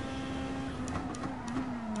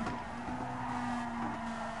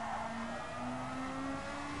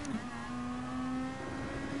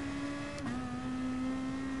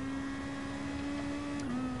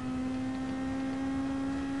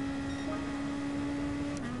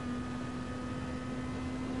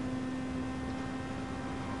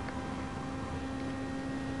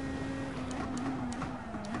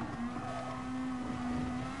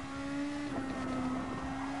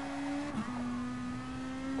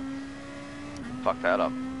 Fuck that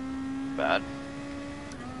up. Bad.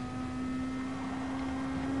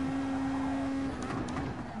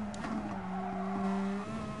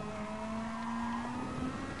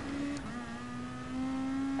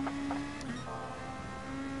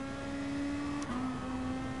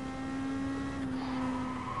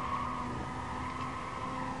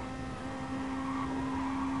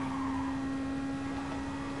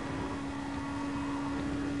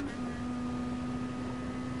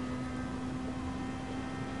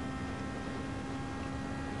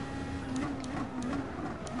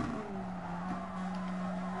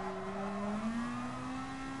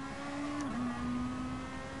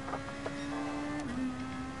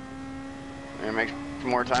 It makes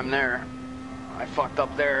more time there. I fucked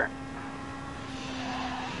up there.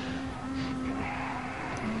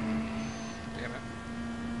 Damn it.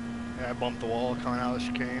 Yeah, I bumped the wall coming out of the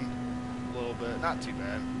chicane a little bit. Not too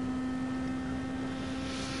bad.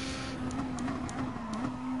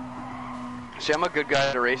 See, I'm a good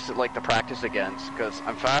guy to race it like to practice against, because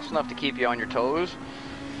I'm fast enough to keep you on your toes,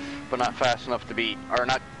 but not fast enough to beat, or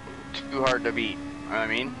not too hard to beat. You know what I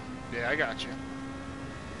mean? Yeah, I got you.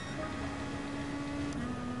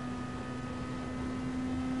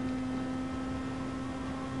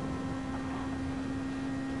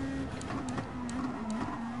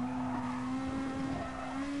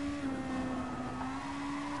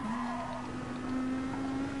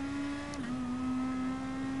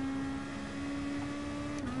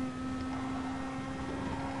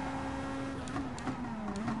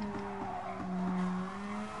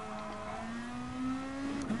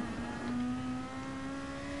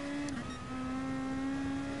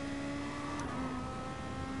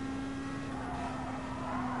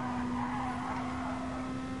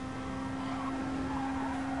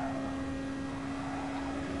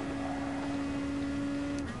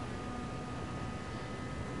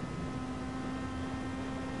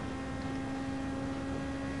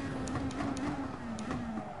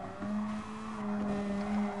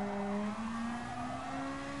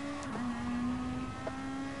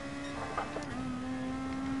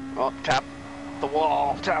 Oh, tap the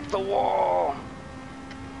wall, tap the wall.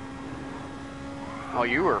 Oh,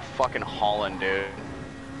 you were fucking hauling, dude.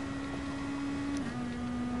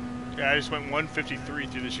 Yeah, I just went 153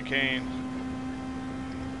 through the chicane.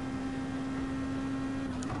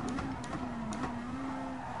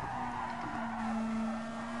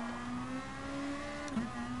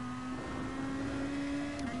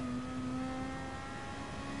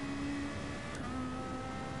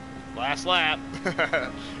 Last lap.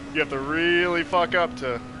 You have to really fuck up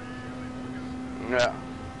to... Yeah.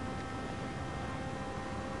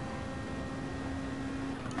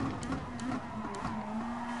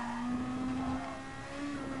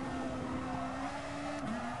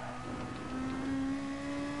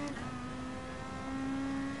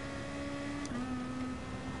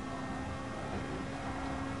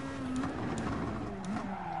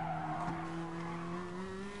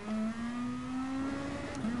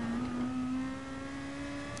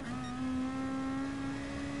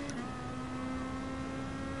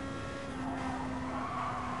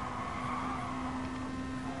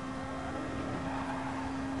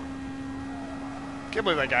 Can't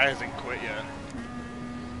believe that guy hasn't quit yet.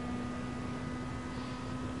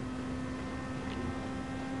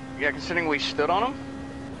 Yeah, considering we stood on him.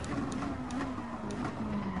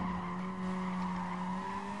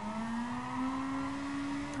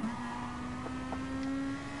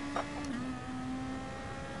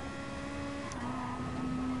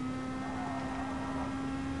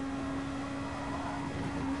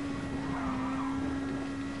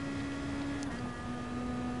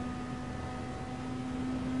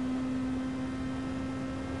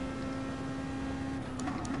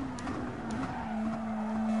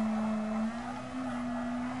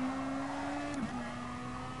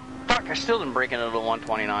 I still didn't break into the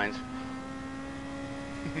 129s.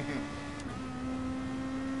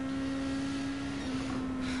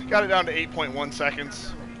 Got it down to 8.1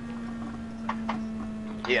 seconds.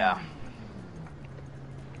 Yeah.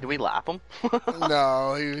 Did we lap him?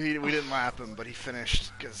 No, we didn't lap him, but he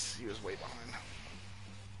finished because he was way behind.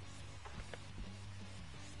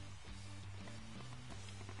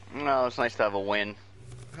 No, it's nice to have a win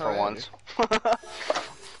for yeah, once.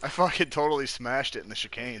 I fucking totally smashed it in the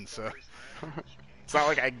chicane, so it's not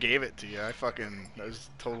like I gave it to you. I was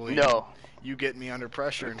totally No. You get me under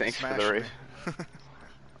pressure and Thanks for smashing the race. me.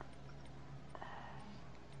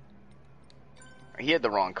 He had the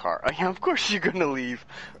wrong car. Yeah, of course you're gonna leave.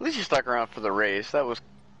 At least you stuck around for the race. That was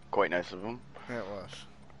quite nice of him. Yeah, it was.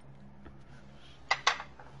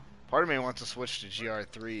 Part of me wants to switch to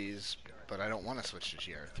GR3s, but I don't want to switch to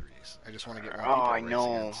GR3s. I just want to get more people Oh, to I race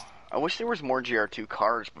know. against. I wish there was more GR2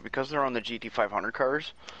 cars, but because they're on the GT500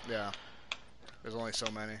 cars. Yeah. There's only so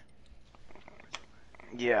many.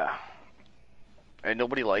 Yeah. And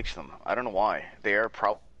nobody likes them. I don't know why. They are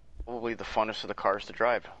probably the funnest of the cars to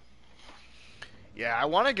drive. Yeah, I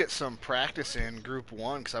want to get some practice in Group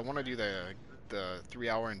 1 because I want to do the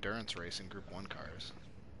 3-hour endurance race in Group 1 cars.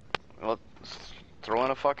 Well, throw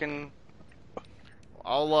in a fucking...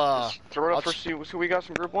 I'll throw it I'll up for see we got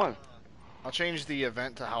some Group 1. I'll change the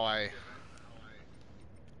event to how I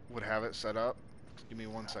would have it set up. Give me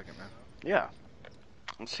 1 second, man. Yeah.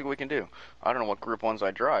 Let's see what we can do. I don't know what Group 1s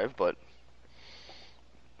I drive, but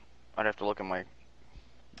I'd have to look at my...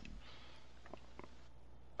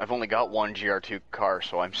 I've only got one GR2 car,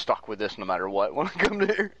 so I'm stuck with this no matter what when I come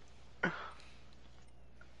there.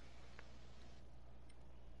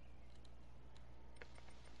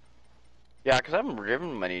 Yeah, because I haven't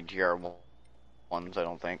driven many GR1s, I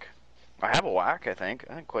don't think. I have a whack, I think.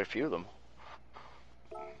 I think quite a few of them.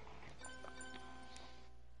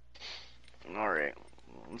 Alright,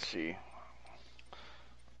 let's see.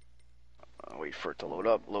 Wait for it to load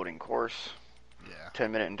up. Loading course. Yeah.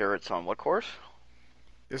 10-minute endurance on what course?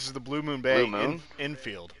 This is the Blue Moon Bay Blue Moon?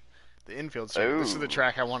 infield. The infield circuit. This is the Ooh.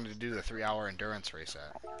 track I wanted to do the 3-hour endurance race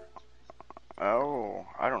at. Oh,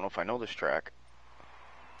 I don't know if I know this track.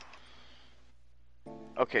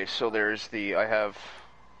 Okay, so there's I have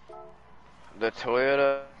the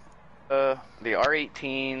Toyota, the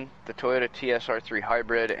R18, the Toyota TSR3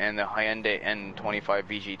 Hybrid, and the Hyundai N25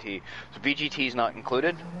 VGT. So VGT is not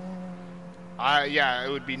included? Yeah, it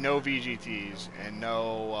would be no VGTs and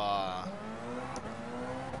no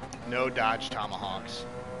Dodge Tomahawks.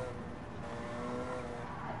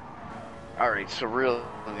 Alright, so really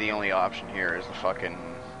the only option here is the fucking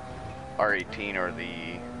R18 or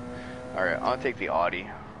the... Alright, I'll take the Audi.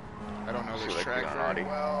 I don't know See this what I can track do on very Audi.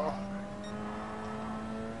 well.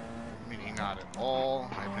 Meaning not at all.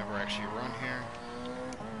 I've never actually run here.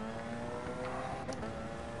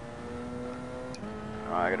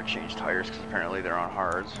 I gotta change tires because apparently they're on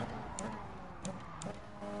hards.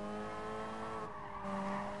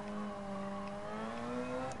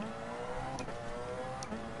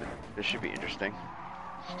 This should be interesting.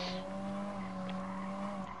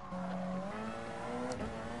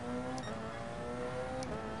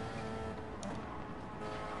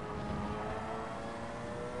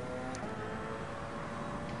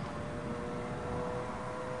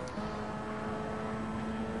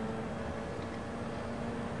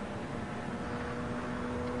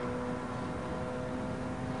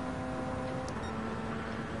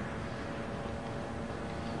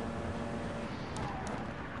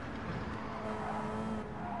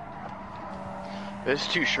 This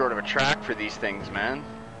is too short of a track for these things, man.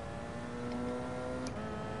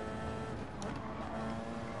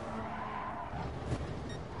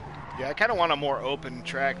 Yeah, I kind of want a more open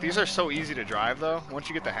track. These are so easy to drive, though. Once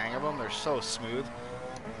you get the hang of them, they're so smooth.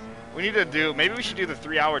 We need to maybe we should do the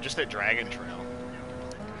 3-hour just at Dragon Trail.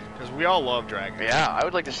 Because we all love Dragon Trail. Yeah, I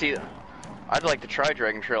would like to see... I'd like to try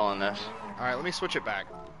Dragon Trail on this. Alright, let me switch it back.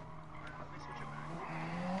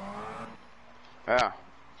 Yeah.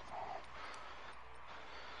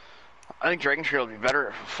 I think Dragon Trail would be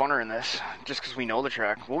better, funner in this, just because we know the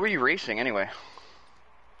track. What were you racing, anyway?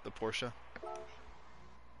 The Porsche.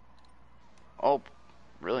 Oh,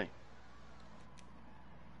 really?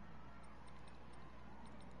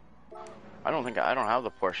 I don't have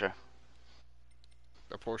the Porsche.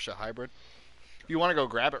 The Porsche Hybrid. If you want to go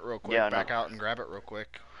grab it real quick, Yeah, back no. out and grab it real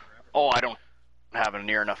quick. Oh, I don't have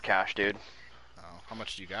near enough cash, dude. Oh, how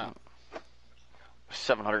much do you got?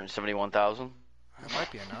 771,000. That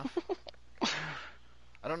might be enough.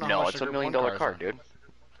 I don't know how No, much it's the a $1 Group million 1 cars car, are. dude.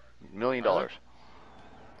 $1 million. Are they?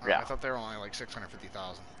 Oh, Yeah. I thought they were only like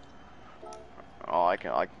 650,000. Oh,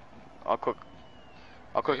 I'll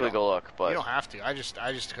quickly go look, but You don't have to. I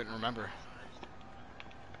just couldn't remember.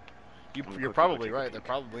 You're quickly probably take a right. peek. They're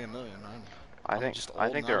probably $1 million. I I'm think just I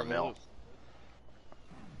old think and they're out a of the mill. loop.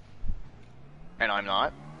 And I'm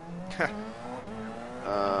not.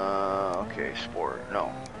 Okay, sport.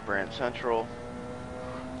 No. Brand Central.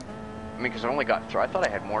 I mean, because I only got through. I thought I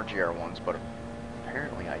had more GR1s, but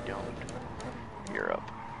apparently I don't. Europe.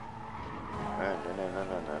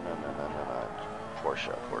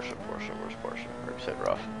 Porsche. Where's Porsche? Rick said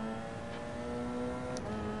rough.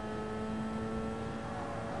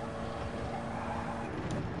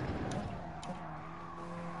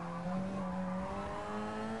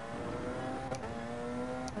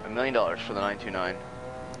 $1 million for the 929.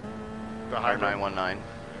 The Or hybrid. 919.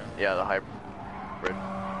 Yeah, the hybrid.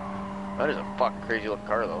 That is a fucking crazy looking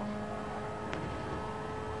car though.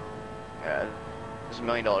 Yeah, it's $1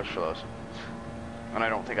 million for those. And I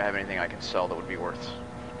don't think I have anything I can sell that would be worth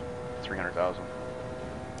 300,000.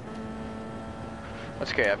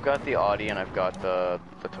 That's okay. I've got the Audi and I've got the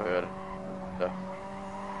Toyota.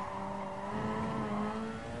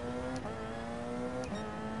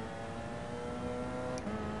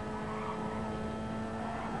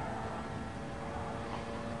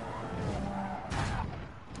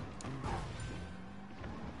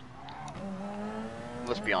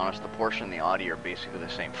 Let's be honest, the Porsche and the Audi are basically the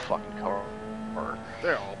same fucking car.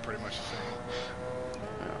 They're all pretty much the same.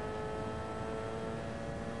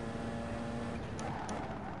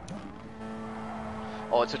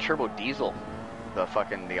 Oh, it's a turbo diesel. The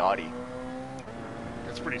Audi.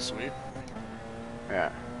 It's pretty sweet.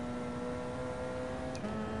 Yeah.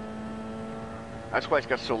 That's why it's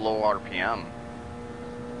got so low RPM.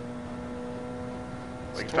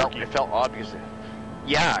 Like it felt odd because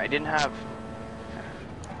yeah, it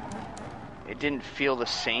didn't feel the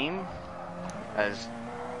same as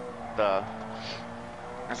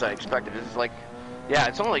I expected. It's like, yeah,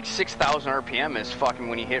 it's only like 6,000 RPM is fucking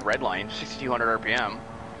when you hit redline, 6,200 RPM.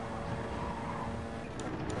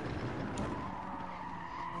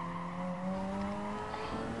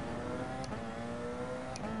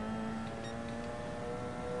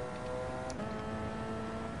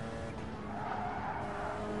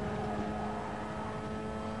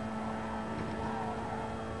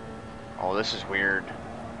 Oh, this is weird.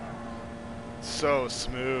 So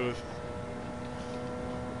smooth.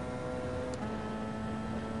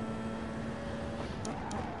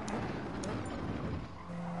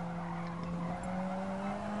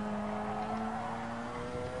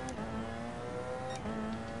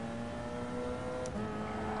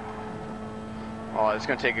 Oh, it's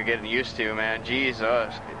gonna take a getting used to, man.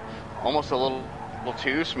 Jesus, almost a little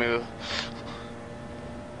too smooth.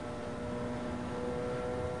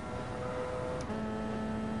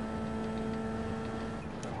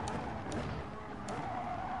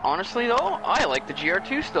 Honestly, though, I like the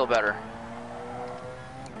GR2 still better.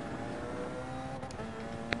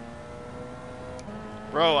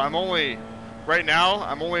 Bro, right now,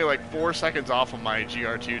 I'm only like 4 seconds off of my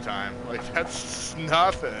GR2 time. Like, that's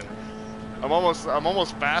nothing. I'm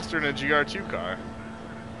almost faster than a GR2 car.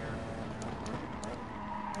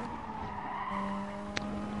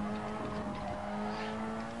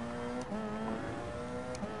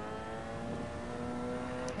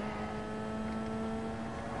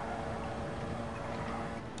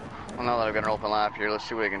 Well, now that I've got an open lap here, let's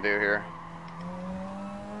see what I can do here.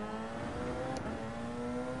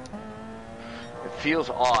 It feels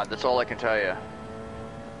odd, that's all I can tell you.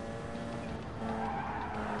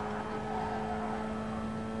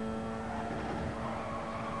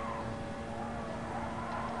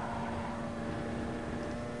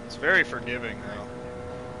 It's very forgiving, though.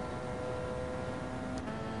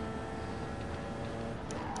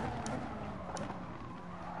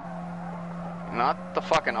 Not the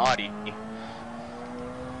fucking Audi.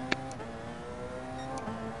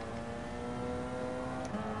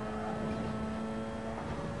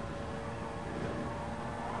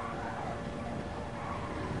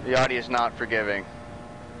 The Audi is not forgiving.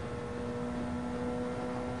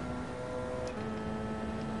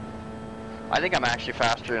 I think I'm actually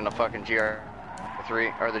faster than the fucking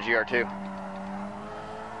GR3 or the GR2.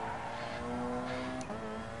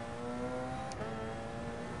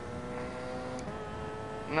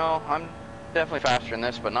 No, I'm definitely faster than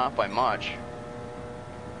this, but not by much.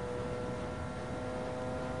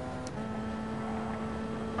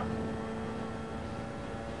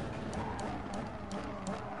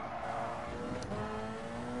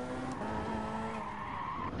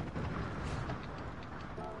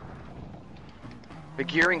 The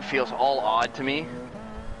gearing feels all odd to me.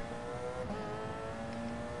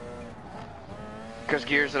 Because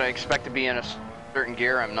gears that I expect to be in a certain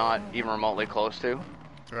gear, I'm not even remotely close to.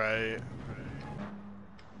 Right.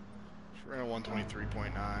 We're in a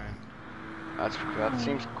 123.9. That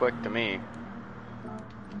seems quick to me.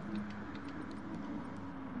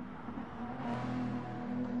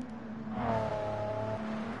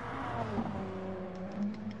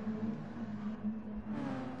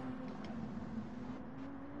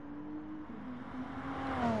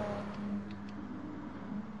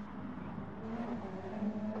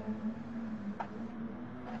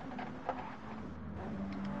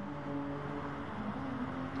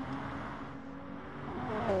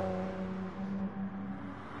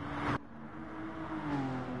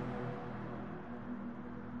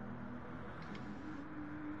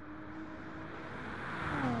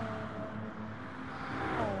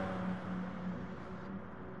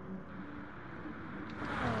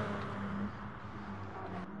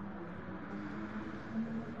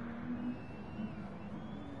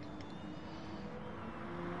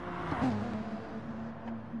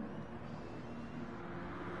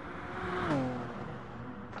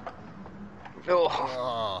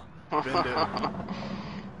 Oh. Oh, bend it.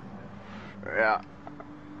 Yeah.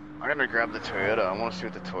 I'm gonna grab the Toyota. I want to see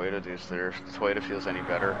what the Toyota does there. If the Toyota feels any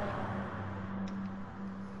better.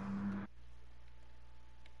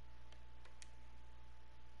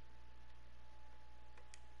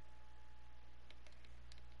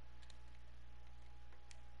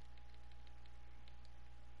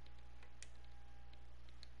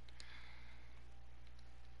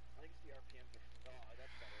 I think the RPMs are. Oh,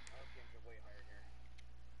 that's better. RPMs are way higher here.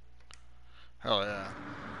 Hell yeah.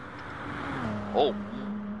 Oh.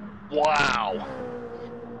 Wow.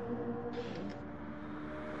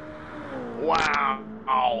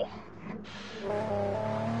 Wow.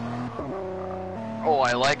 Oh,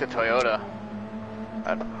 I like the Toyota.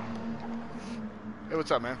 Hey,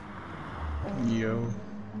 what's up, man? Yo.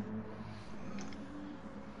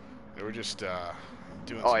 Yeah, we're just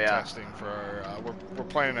doing Oh, some yeah. testing for our. We're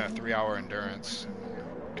planning a 3-hour endurance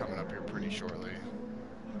coming up here pretty shortly.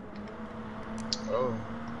 Oh.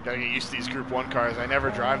 Gotta get used to these Group 1 cars. I never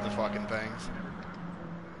drive the fucking things.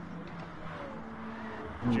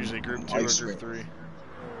 It's usually Group 2 or Group 3.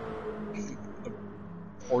 The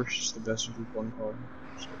Porsche's the best Group 1 car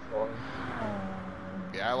so far.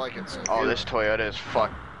 Yeah, I like it so Oh, far. this Toyota is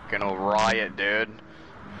fucking a riot, dude.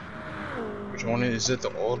 Which one is it?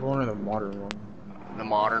 The old one or the modern one? The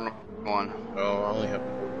modern one. Oh, I only have the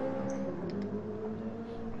old one.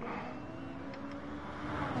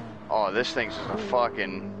 Oh, this thing's just a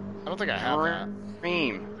fucking I don't think I have that.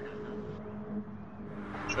 dream.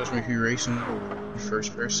 Trust me, if you're racing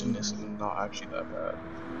first person, this is not actually that bad.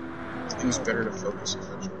 I think it's better to focus in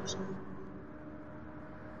first person.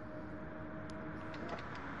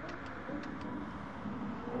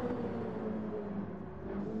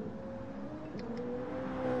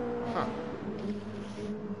 Huh.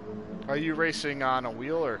 Are you racing on a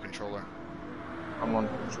wheel or a controller? I'm on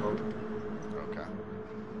control. Okay.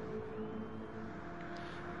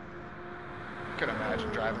 I could imagine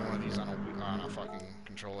driving one of these on a fucking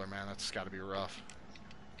controller, man. That's got to be rough.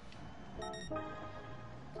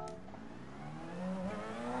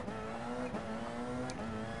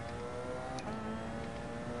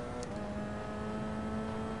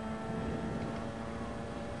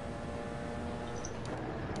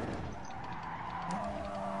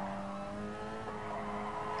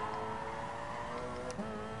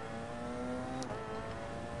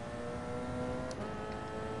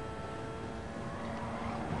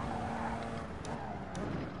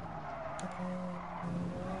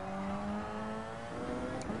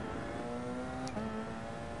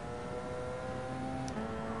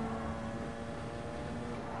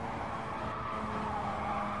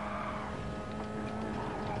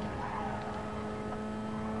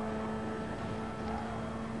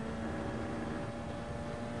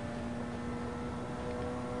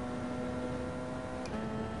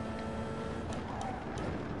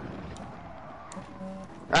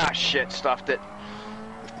 Ah, shit, stuffed it.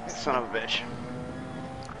 Son of a bitch.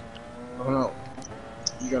 Oh no.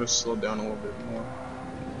 You gotta slow down a little bit more.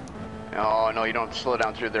 Oh, no, you don't slow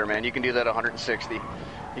down through there, man. You can do that 160. You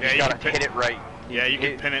just you gotta can hit it right. Yeah, you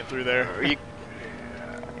can pin it through there.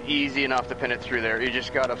 Easy enough to pin it through there. You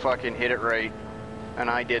just gotta fucking hit it right. And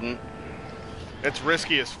I didn't. It's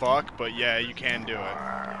risky as fuck, but yeah, you can do it.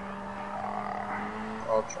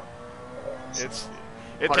 Okay.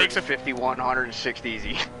 It takes a 51, 160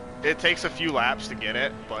 easy. It takes a few laps to get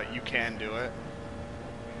it, but you can do it.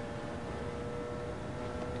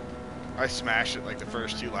 I smashed it like the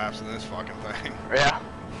first 2 laps of this fucking thing. Yeah.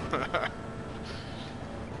 It'd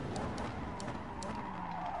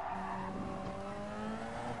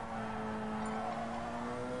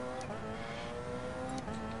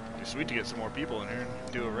be sweet to get some more people in here and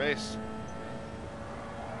do a race.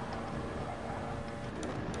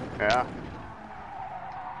 Yeah.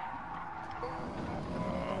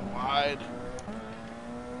 Wide.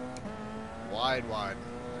 Wide, wide.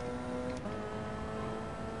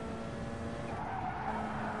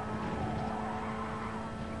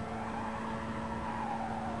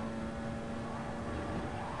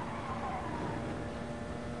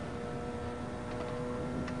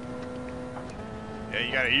 Yeah,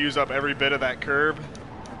 you gotta use up every bit of that curb.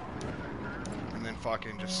 And then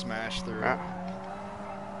fucking just smash through it.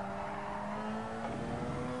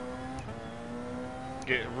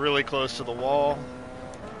 Get really close to the wall.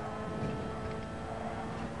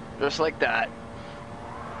 Just like that.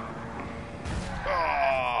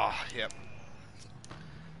 Oh, yep.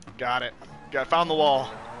 Got it. Found the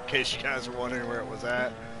wall. In case you guys were wondering where it was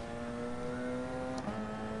at.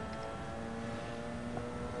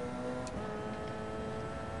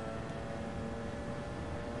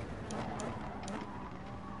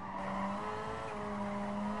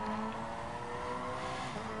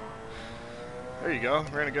 There you go.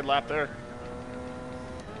 Ran a good lap there.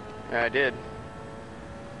 Yeah, I did.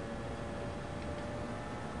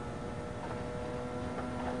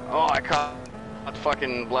 Oh, I caught the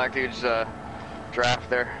fucking black dude's draft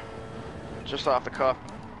there. Just off the cuff.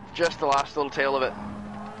 Just the last little tail of it.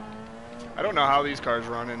 I don't know how these cars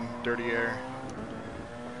run in dirty air.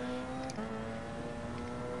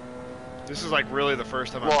 This is like really the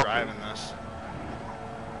first time I'm driving this.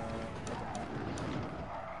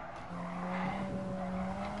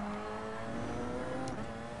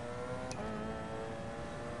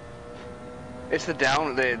 It's the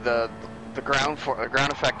ground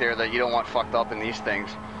effect there that you don't want fucked up in these things.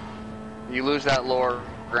 You lose that lower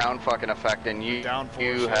ground fucking effect, and you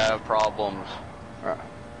have problems.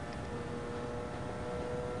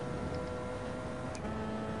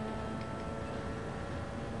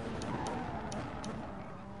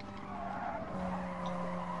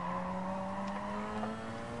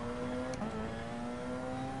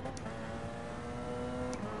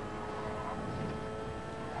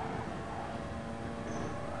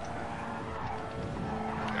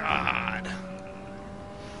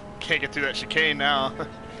 Can't get through that chicane now.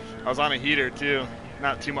 I was on a heater too.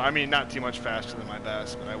 Not too much. I mean, not too much faster than my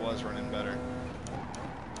best, but I was running better.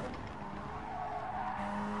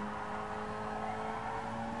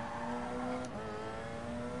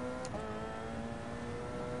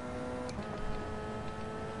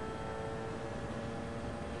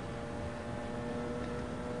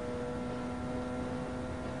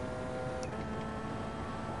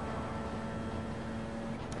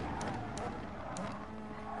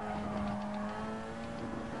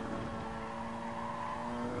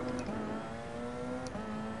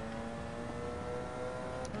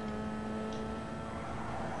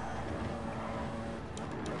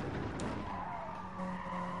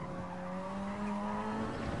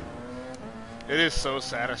 It is so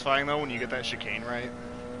satisfying though when you get that chicane right.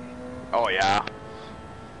 Oh yeah.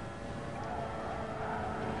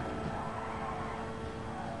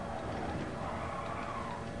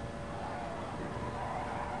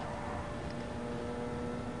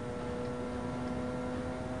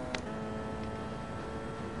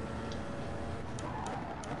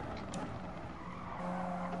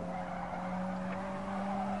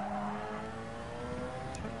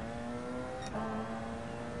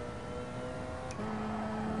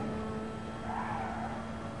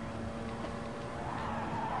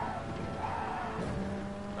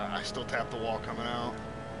 I still tap the wall coming out.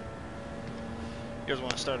 You guys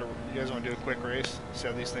want to you guys want to do a quick race? See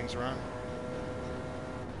how these things run?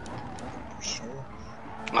 Sure.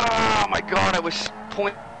 Oh my god, I was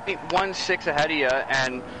 0.16 ahead of you,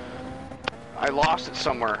 and I lost it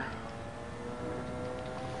somewhere.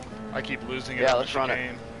 I keep losing it. Yeah, on let's the run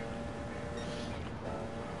chicane.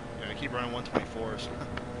 Yeah, I keep running 124s.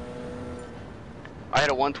 I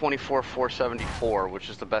had a 124.474, which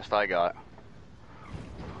is the best I got.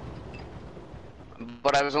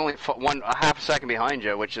 But I was only a half a second behind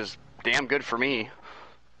you, which is damn good for me.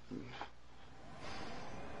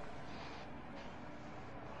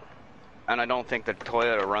 And I don't think that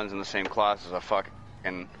Toyota runs in the same class as a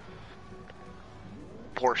fucking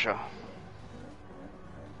Porsche.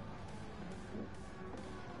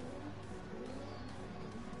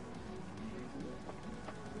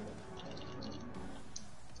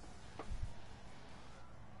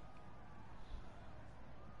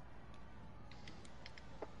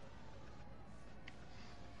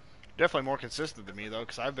 Definitely more consistent than me though,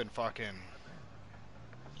 because I've been fucking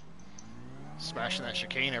smashing that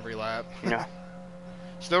chicane every lap. Yeah.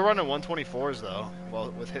 Still running 124s though, well,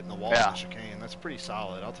 with hitting the wall Yeah. on the chicane. That's pretty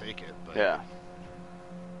solid. I'll take it. But Yeah.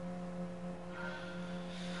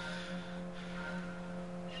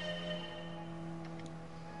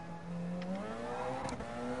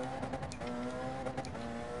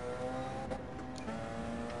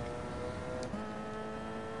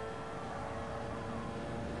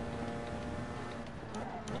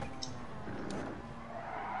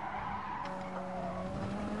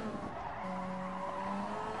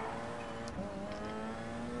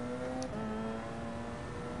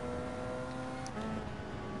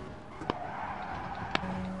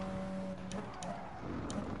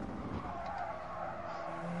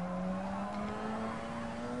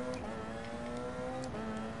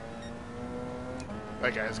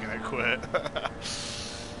 that guy's gonna quit.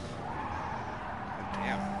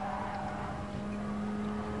 Damn.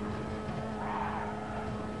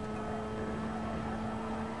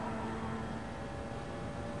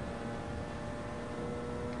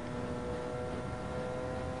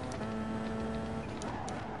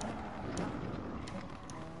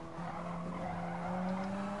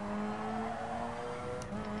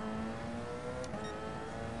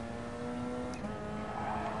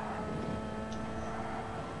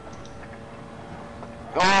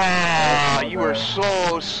 Oh, my you were bad.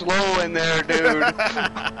 so slow in there, dude.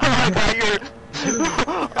 I thought you were...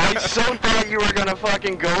 I so thought you were gonna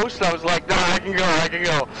fucking ghost. I was like, no, I can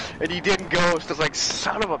go. And you didn't ghost. I was like,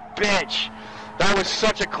 son of a bitch. That was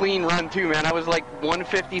such a clean run, too, man. I was like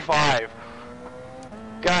 155.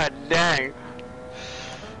 God dang.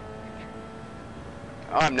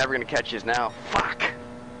 Oh, I'm never gonna catch his now. Fuck.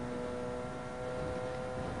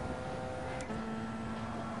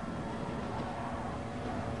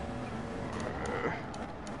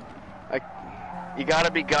 You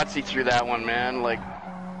gotta be gutsy through that one, man. Like,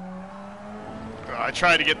 I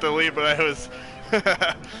tried to get the lead, but I was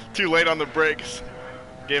too late on the brakes.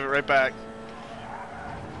 Gave it right back.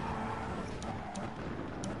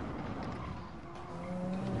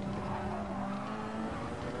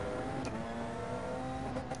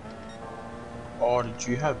 Oh, did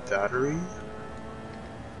you have battery?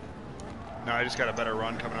 No, I just got a better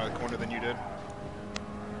run coming out of the corner than you did.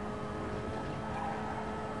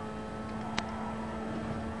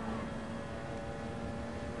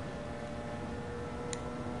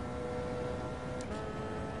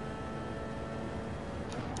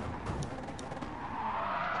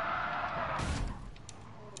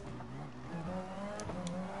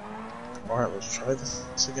 Alright, let's try this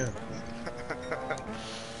again.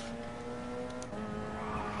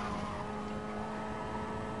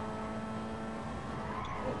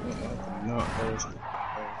 No, that was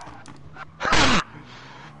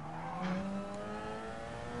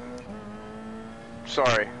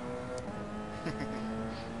sorry.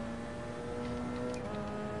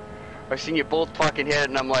 I seen you both fucking hit it,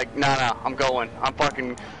 and I'm like, nah, I'm going. I'm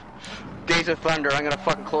fucking Days of Thunder. I'm gonna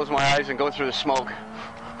fucking close my eyes and go through the smoke.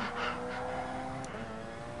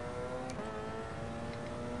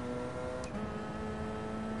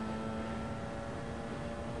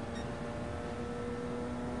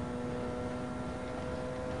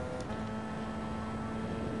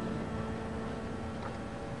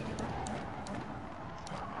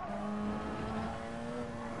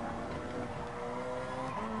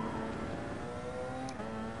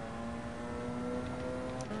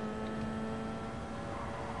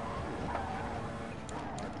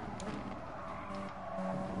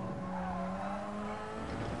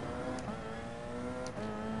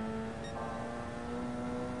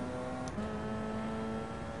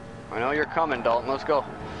 I know you're coming, Dalton. Let's go.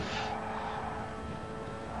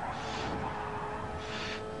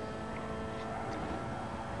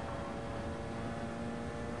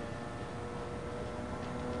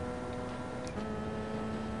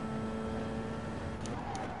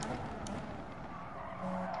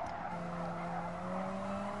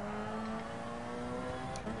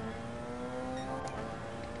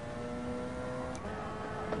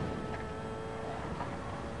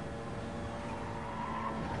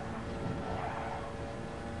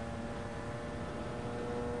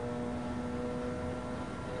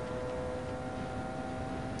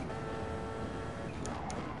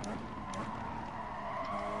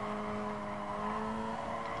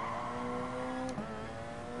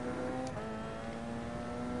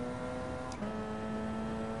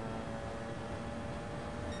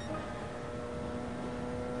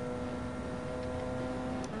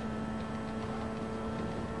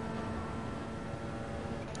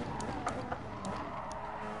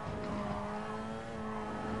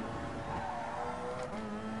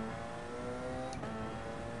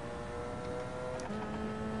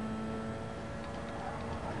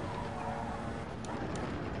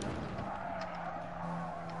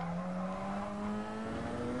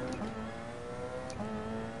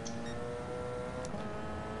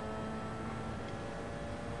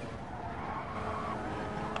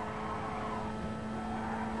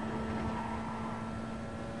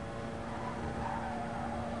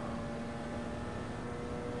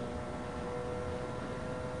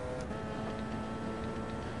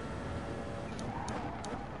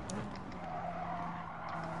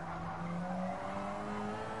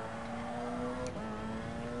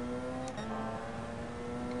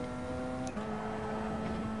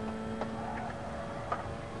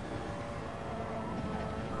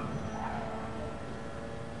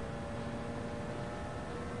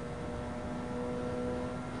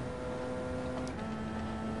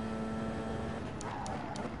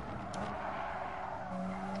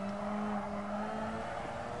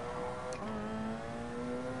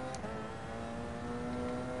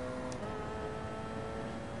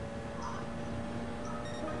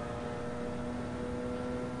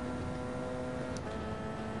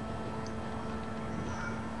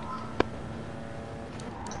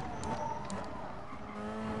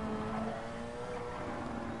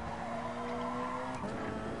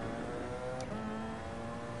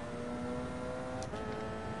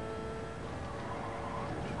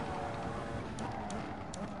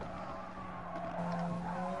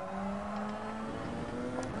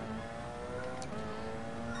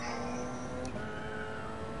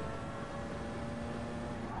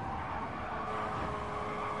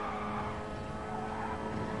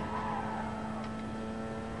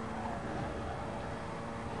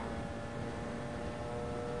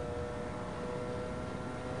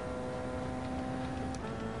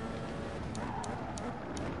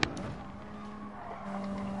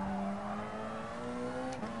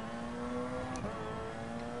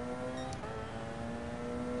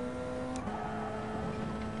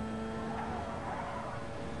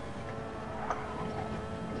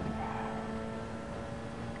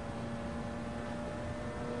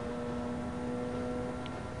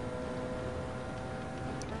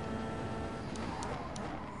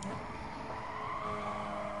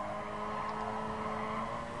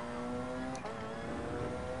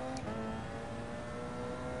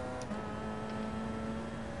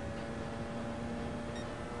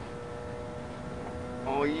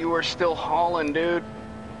 Oh, you were still hauling, dude.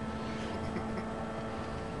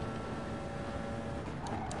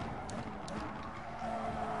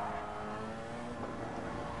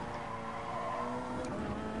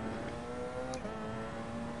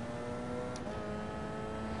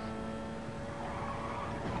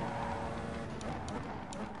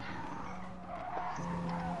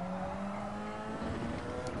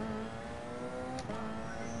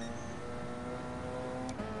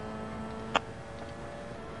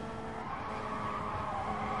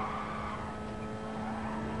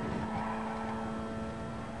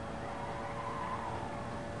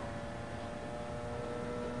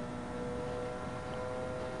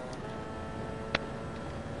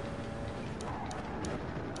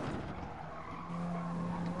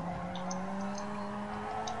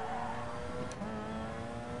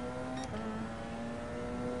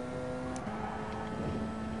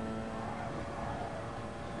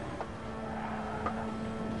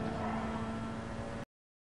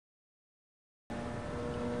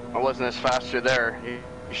 I wasn't as faster there.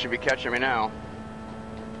 You should be catching me now.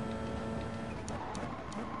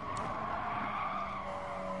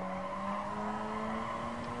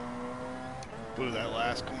 Blew that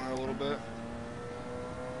last corner a little bit.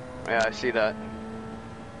 Yeah, I see that.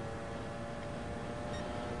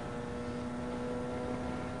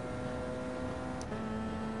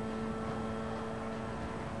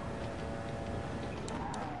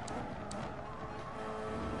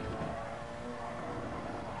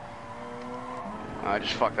 I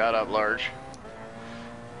just fucked that up large.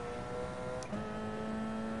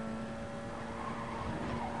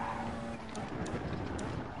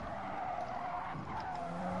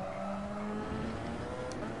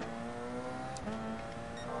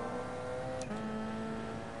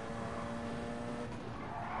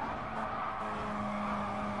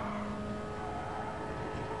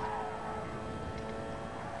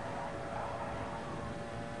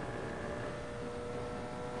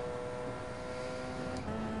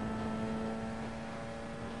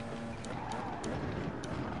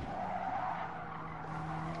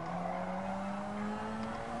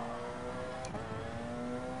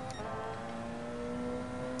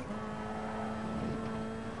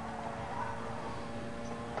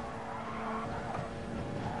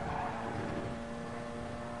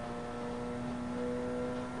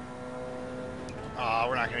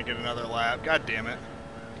 We're not going to get another lap. God damn it.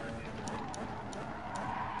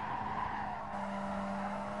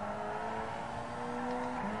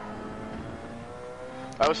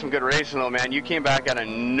 That was some good racing though, man. You came back out of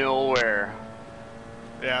nowhere.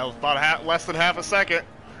 Yeah, about less than half a second.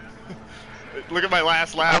 Look at my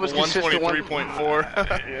last lap, That was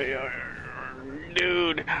 123.4.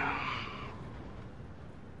 Dude.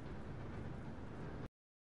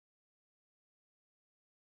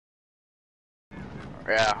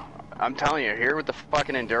 Yeah, I'm telling you, here with the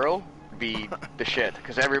fucking Enduro, be the shit,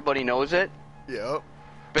 because everybody knows it. Yep.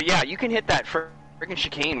 But yeah, you can hit that freaking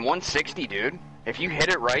chicane 160, dude. If you hit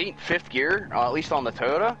it right, fifth gear, at least on the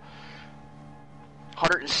Toyota,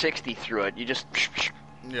 160 through it. You just...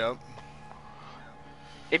 Yep.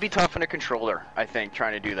 It'd be tough on a controller, I think,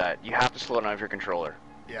 trying to do that. You have to slow down with your controller.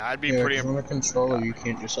 Yeah, I'd be pretty... on a controller, you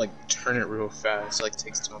can't just, like, turn it real fast. It, like,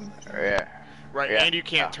 takes time. Yeah. Right, Yeah. and you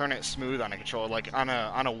can't turn it smooth on a controller. Like, on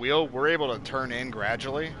a wheel, we're able to turn in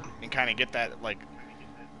gradually and kind of get that, like,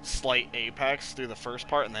 slight apex through the first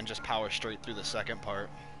part and then just power straight through the second part.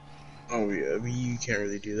 Oh, yeah, but you can't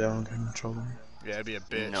really do that on a controller. Yeah, it'd be a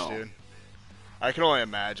bitch, No. dude. I can only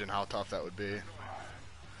imagine how tough that would be.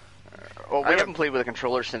 Well, we haven't played with a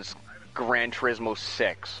controller since Gran Turismo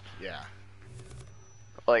 6. Yeah.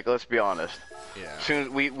 Like, let's be honest. Yeah.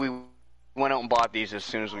 Soon we went out and bought these as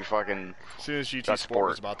soon as we fucking... As soon as GT got Sport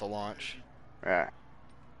was about to launch. Yeah.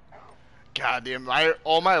 God damn,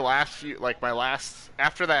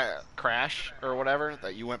 after that crash or whatever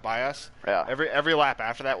that you went by us, Yeah. every lap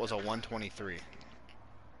after that was a 123.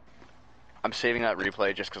 I'm saving that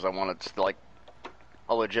replay just because I want it to, like,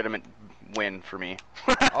 a legitimate win for me.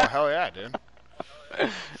 Oh, hell yeah, dude.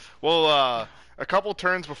 Well, a couple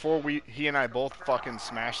turns before he and I both fucking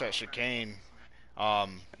smashed that chicane,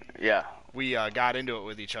 Yeah. we got into it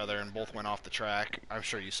with each other and both went off the track. I'm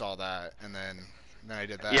sure you saw that, and then I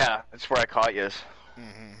did that. Yeah, that's where I caught you.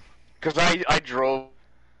 Mm-hmm. Because I drove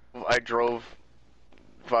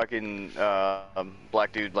fucking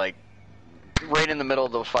black dude, like, right in the middle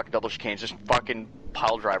of those fucking double chicanes, just fucking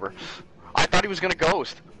pile driver. I thought he was gonna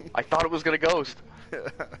ghost. I thought it was gonna ghost.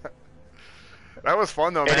 That was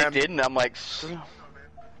fun though, man. And it didn't. I'm like,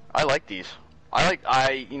 I like these.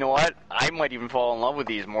 You know what? I might even fall in love with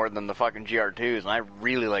these more than the fucking GR2s, and I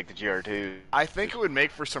really like the GR2s. I think it would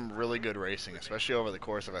make for some really good racing, especially over the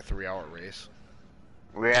course of a 3-hour race.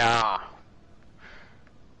 Yeah.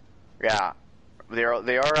 Yeah. They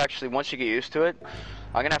are actually, once you get used to it,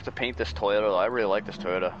 I'm gonna have to paint this Toyota, though. I really like this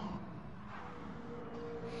Toyota.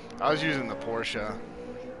 I was using the Porsche.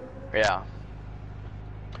 Yeah.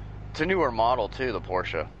 It's a newer model, too, the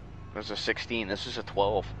Porsche. This is a 16, this is a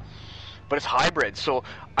 12. But it's hybrid, so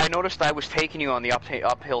I noticed I was taking you on the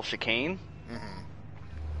uphill chicane. Mm-hmm.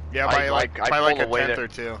 Yeah, by like a tenth or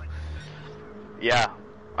two. Yeah,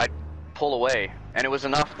 I'd pull away, and it was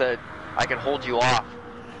enough that I could hold you off.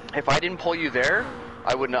 If I didn't pull you there,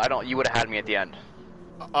 you would have had me at the end.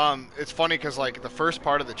 It's funny because like the first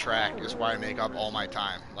part of the track is why I make up all my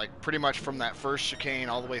time. Like pretty much from that first chicane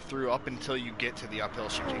all the way through up until you get to the uphill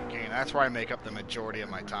chicane. That's where I make up the majority of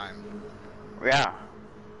my time. Yeah.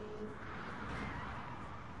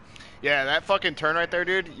 Yeah, that fucking turn right there,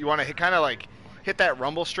 dude. You want to kind of like hit that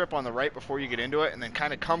rumble strip on the right before you get into it, and then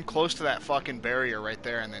kind of come close to that fucking barrier right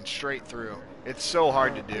there, and then straight through. It's so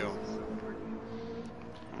hard to do.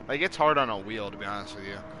 Like it's hard on a wheel, to be honest with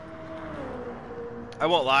you. I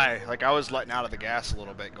won't lie. Like I was letting out of the gas a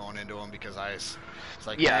little bit going into them because it's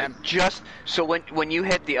like, yeah, man. just so when you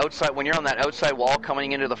hit the outside, when you're on that outside wall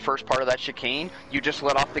coming into the first part of that chicane, you just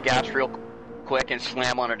let off the gas real quick and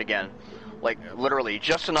slam on it again. Like literally,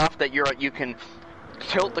 just enough that you can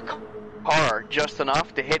tilt the car just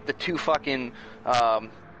enough to hit the two fucking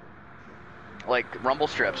like rumble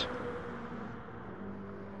strips,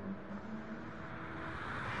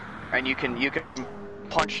 and you can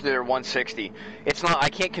punch their 160. It's not. I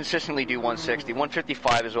can't consistently do 160.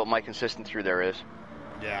 155 is what my consistent through there is.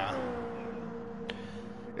 Yeah.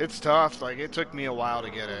 It's tough. Like it took me a while to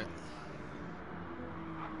get it.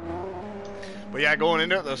 But yeah, going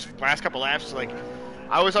into it, those last couple laps, like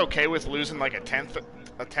I was okay with losing like a tenth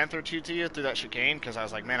or two to you through that chicane because I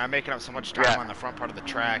was like, man, I'm making up so much time on the front part of the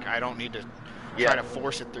track. I don't need to try to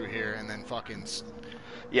force it through here and then fucking.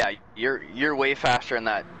 Yeah, you're way faster in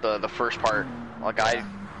that the first part. Like I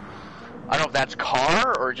don't know if that's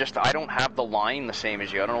car or just I don't have the line the same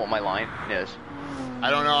as you. I don't know what my line is. I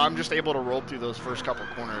don't know. I'm just able to roll through those first couple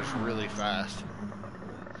corners really fast.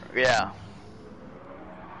 Yeah.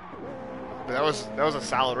 But that was a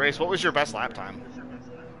solid race. What was your best lap time?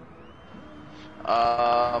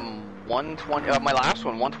 120. My last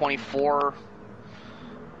one, 124.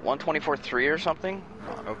 124.3 or something.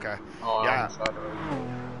 Okay. Oh, yeah.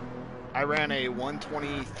 I ran a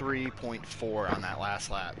 123.4 on that last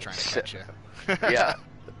lap trying to catch you. Yeah.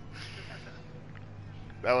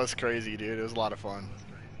 That was crazy, dude. It was a lot of fun.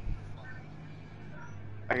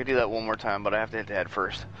 I could do that one more time, but I have to hit the head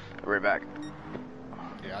first. I'll be right back.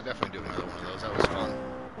 Yeah, I'll definitely do another one of those. That was fun.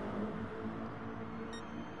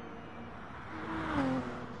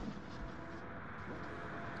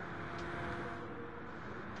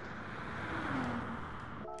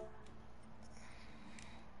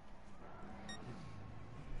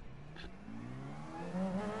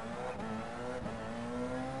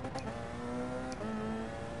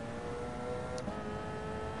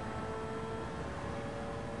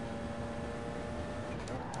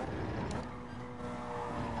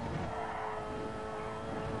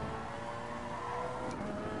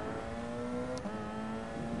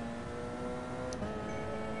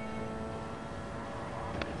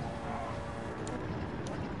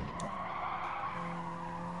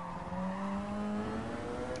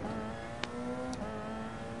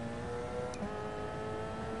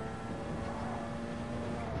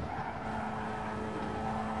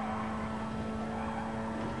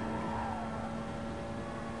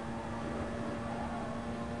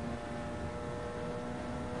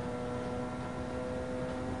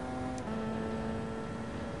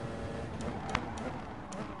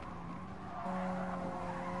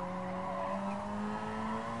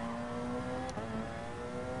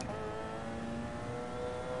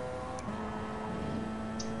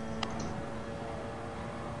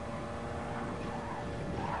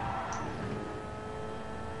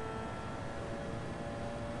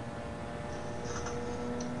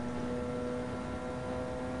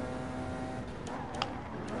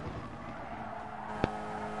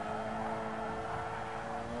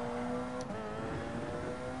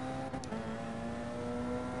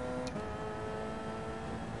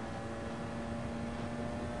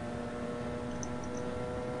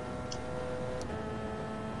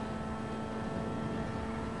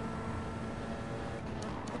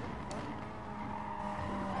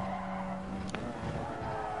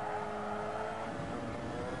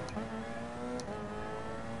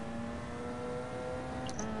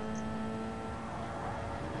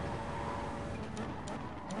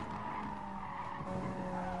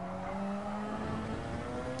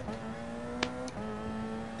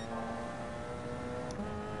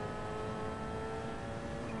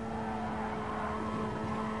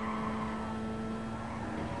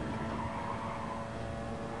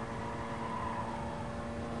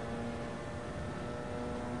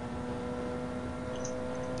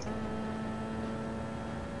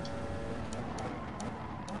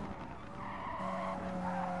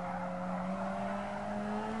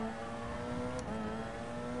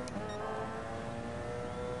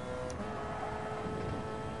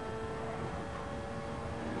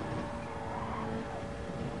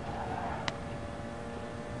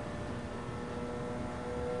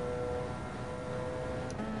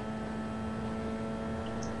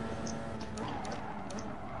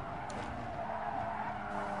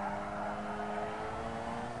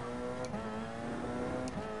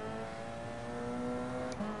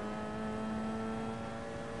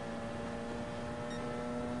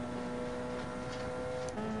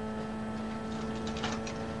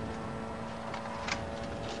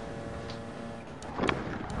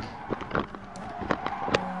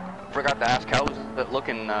 to ask, how was it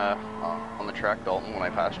looking on the track, Dalton, when I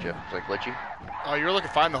passed you? Was I glitchy? Oh, you were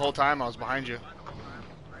looking fine the whole time. I was behind you.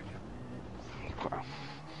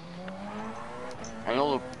 I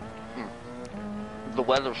know the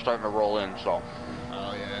weather's starting to roll in, so.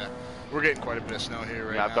 Oh yeah, we're getting quite a bit of snow here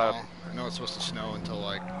right Yeah, now. I've got I know it's supposed to snow until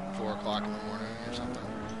like 4 o'clock in the morning or something.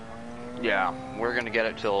 Yeah, we're gonna get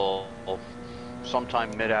it till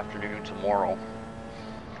sometime mid-afternoon tomorrow,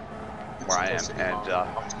 where I am, Supposed to be and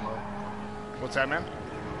hot tomorrow. What's that, man?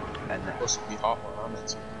 and It's supposed to be hot where I'm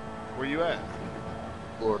at. Where you at?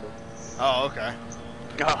 Florida. Oh, okay.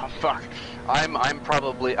 oh fuck, I'm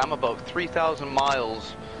about 3,000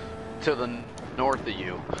 miles to the north of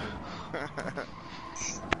you.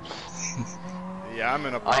 Yeah, I'm I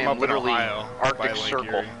am up in literally Ohio, Arctic by Lake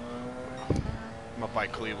Circle. Erie. I'm up by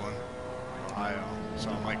Cleveland, Ohio, so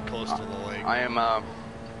I'm like close to the lake. I'm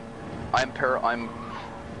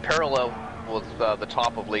parallel with the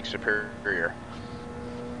top of Lake Superior.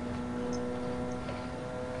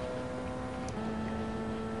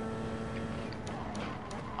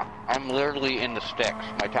 I'm literally in the sticks.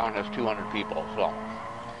 My town has 200 people, so.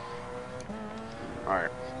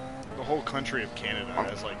 Alright. The whole country of Canada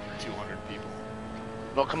has like 200 people.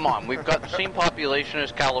 Well, come on. We've got the same population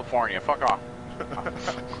as California. Fuck off.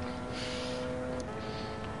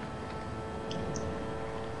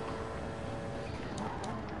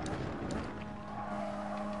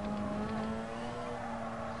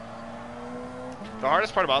 The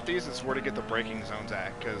hardest part about these is where to get the braking zones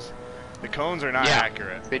at, because the cones are not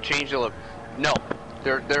accurate. They changed the. No,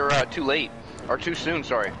 they're too late or too soon.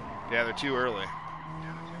 Sorry. Yeah, they're too early.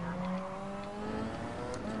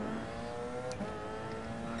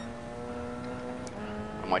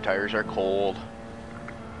 My tires are cold.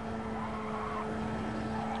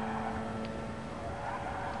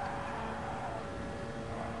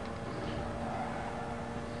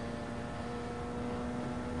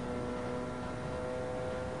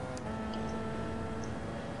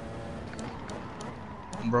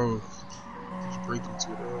 Bro, just breaking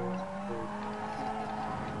too early.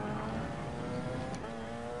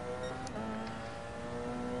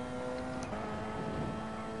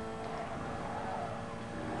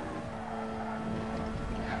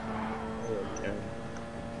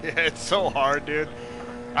 Yeah, it's so hard, dude.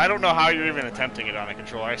 I don't know how you're even attempting it on a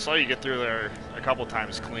controller. I saw you get through there a couple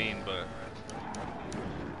times clean, but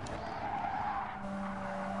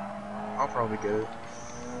I'll probably get it.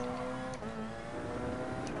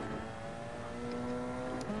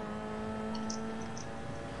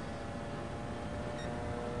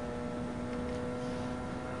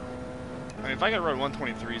 I mean, if I can run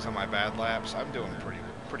 123s on my bad laps, I'm doing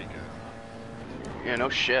pretty good. Yeah, no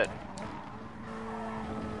shit.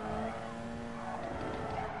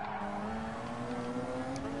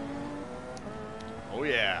 Oh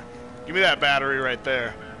yeah, give me that battery right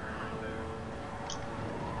there.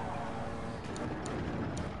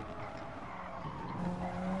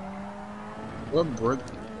 What brick?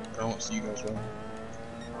 I don't see you guys running.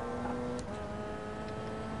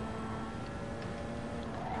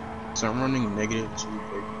 So I'm running -2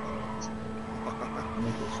 brake balance.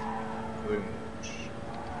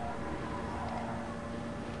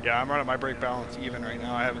 Yeah, I'm running my brake balance even right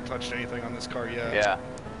now. I haven't touched anything on this car yet. Yeah.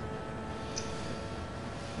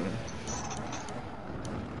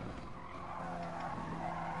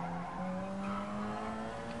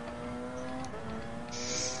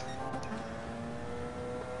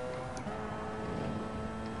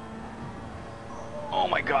 Oh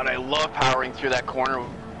my god, I love powering through that corner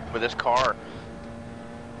with this car.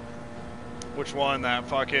 Which one? That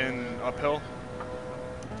fucking uphill?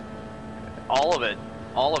 All of it.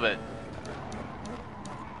 All of it.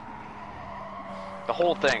 The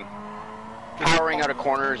whole thing. Powering out of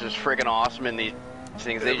corners is friggin' awesome in these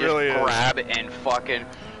things. They It really just is. grab and fucking...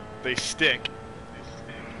 They stick.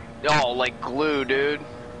 Oh, like glue, dude.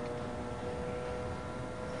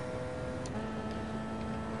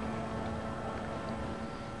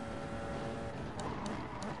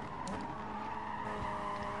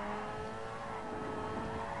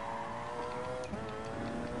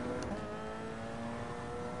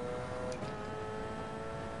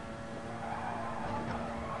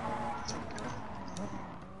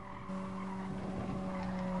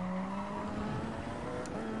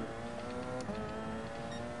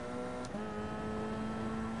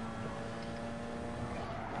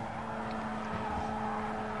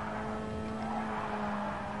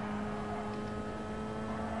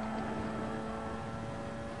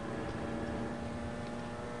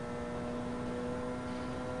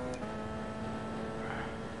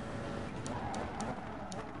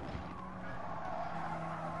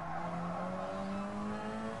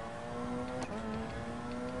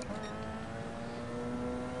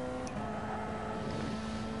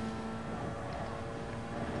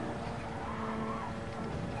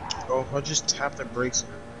 Oh, if I just tap the brakes,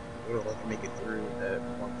 it'll let me make it through at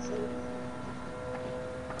 140.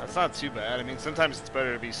 That's not too bad. I mean, sometimes it's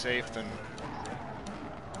better to be safe than...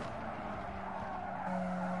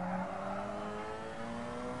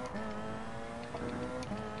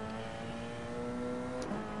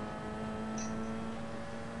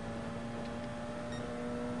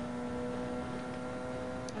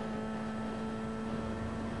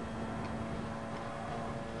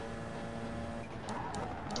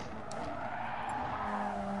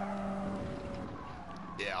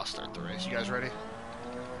 Yeah, I'll start the race. You guys ready?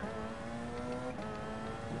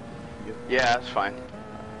 Yeah, that's fine.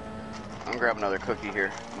 I'm gonna grab another cookie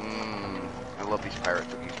here. I love these pirate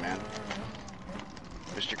cookies, man.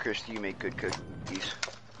 Mr. Christie, you make good cookies.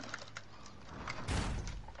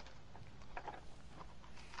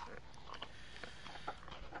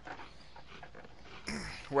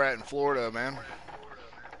 We're at in Florida, man.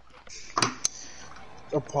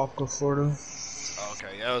 Apopka, Florida.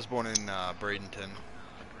 Okay, yeah, I was born in Bradenton,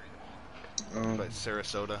 but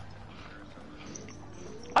Sarasota.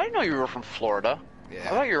 I didn't know you were from Florida. Yeah. I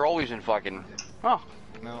thought you were always in fucking... Oh,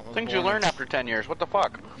 No, I was things you born learn in, after 10 years. What the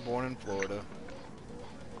fuck? Born in Florida.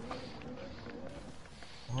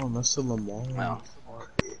 Oh, that's the Lamar. Well.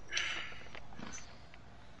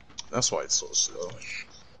 That's why it's so slow.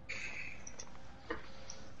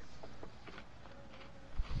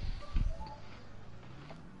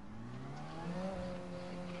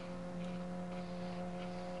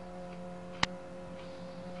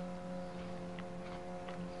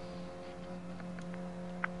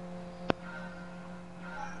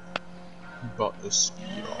 About the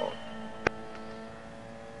speed off.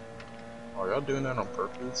 Are y'all doing that on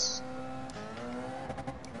purpose?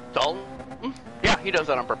 Dalton? Yeah, he does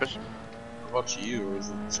that on purpose. What about you, or is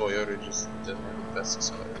it Toyota just doesn't have the best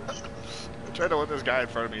acceleration? I tried to let this guy in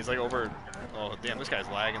front of me. He's like over... Oh, damn, this guy's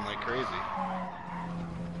lagging like crazy.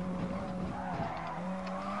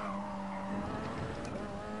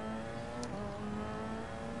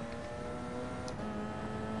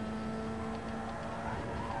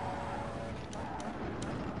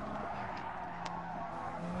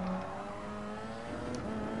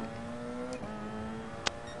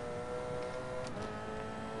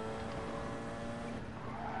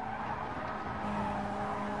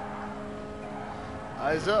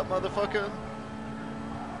 Eyes up, motherfucker.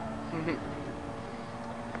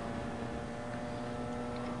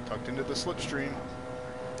 Tucked into the slipstream.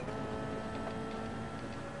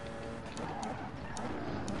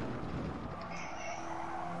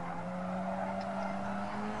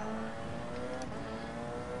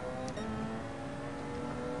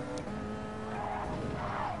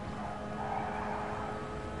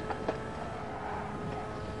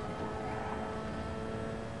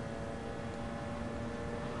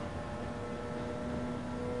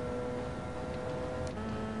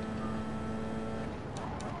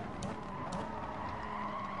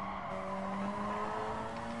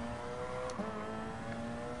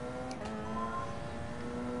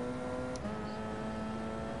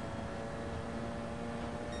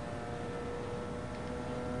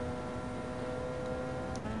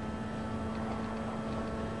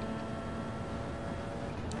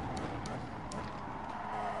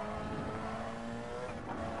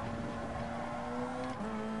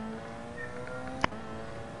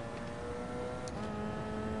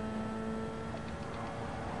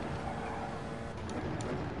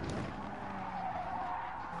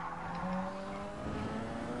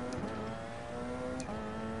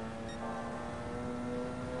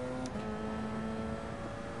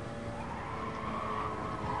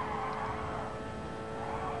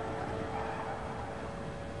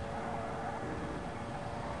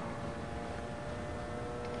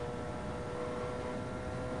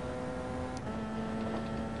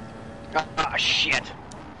 Ah, shit.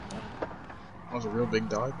 That was a real big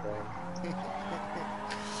dog thing.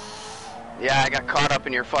 Yeah, I got caught up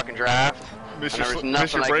in your fucking draft. Miss and there was your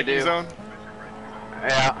nothing I could braking do. zone?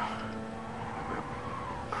 Yeah.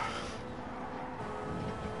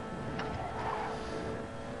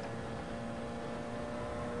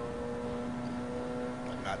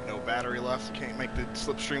 Not no battery left. Can't make the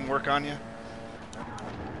slipstream work on you.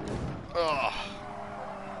 Ugh.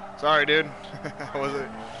 Sorry, dude. How was it?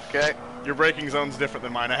 Okay. Your braking zone's different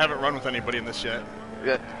than mine. I haven't run with anybody in this yet.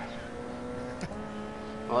 Good.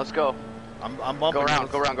 Well, let's go. I'm bumping. Go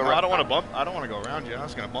around, go around, go No, around. I don't want to bump. I don't want to go around you. I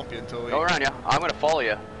was gonna bump you until we. Go around, yeah. I'm gonna follow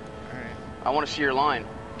you. All right. I want to see your line.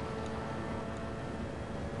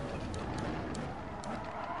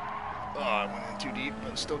 Oh, I went in too deep,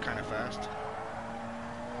 but still kind of fast.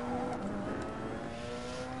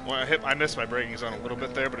 When I missed my braking zone a little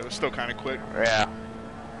bit there, but it was still kind of quick. Yeah.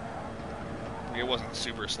 It wasn't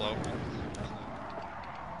super slow.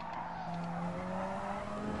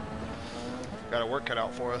 Got a work cut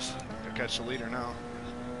out for us to catch the leader now.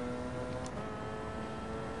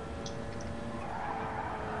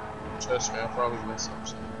 Trust me, I'll probably mess up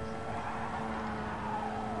some.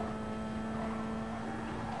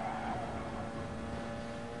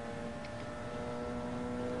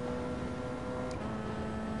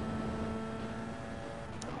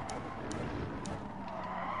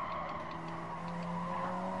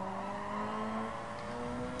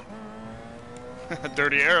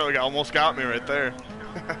 Dirty arrow almost got me right there.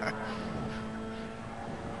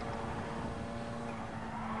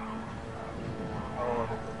 Oh,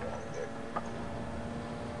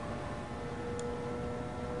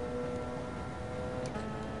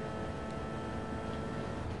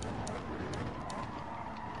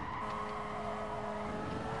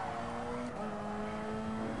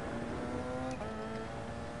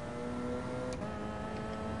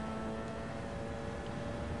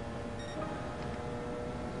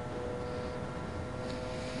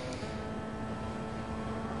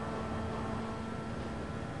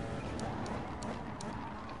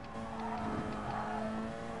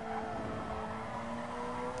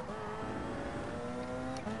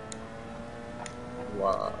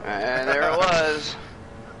 wow. And there it was.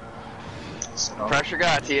 So, Pressure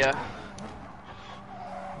got to you.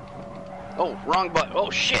 Oh, wrong button. Oh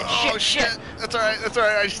shit! Oh shit! That's alright. That's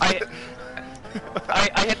alright.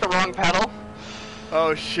 I hit the wrong pedal.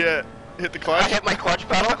 Oh shit! Hit the clutch. I hit my clutch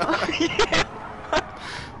pedal.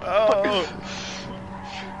 Oh.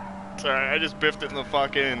 It's alright. I just biffed it in the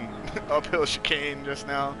fucking uphill chicane just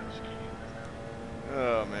now.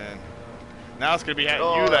 Oh man. Now it's gonna be you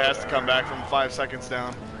that has to come back from 5 seconds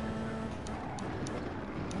down.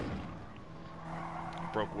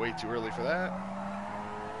 Broke way too early for that.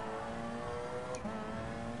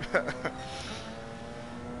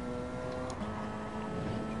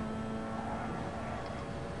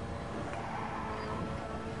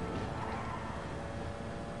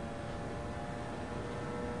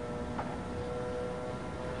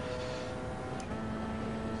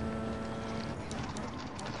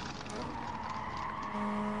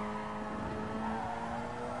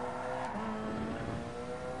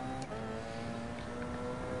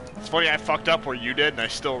 It's funny, I fucked up where you did, and I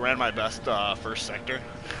still ran my best first sector.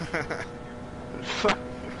 I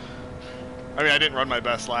mean, I didn't run my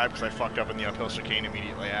best lap because I fucked up in the uphill chicane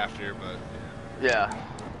immediately after, but... Yeah.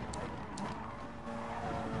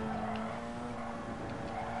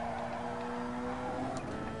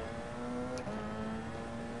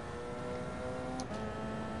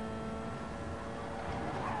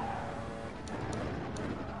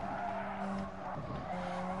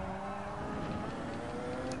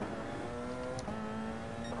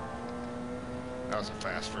 That was a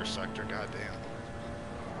fast first sector, goddamn.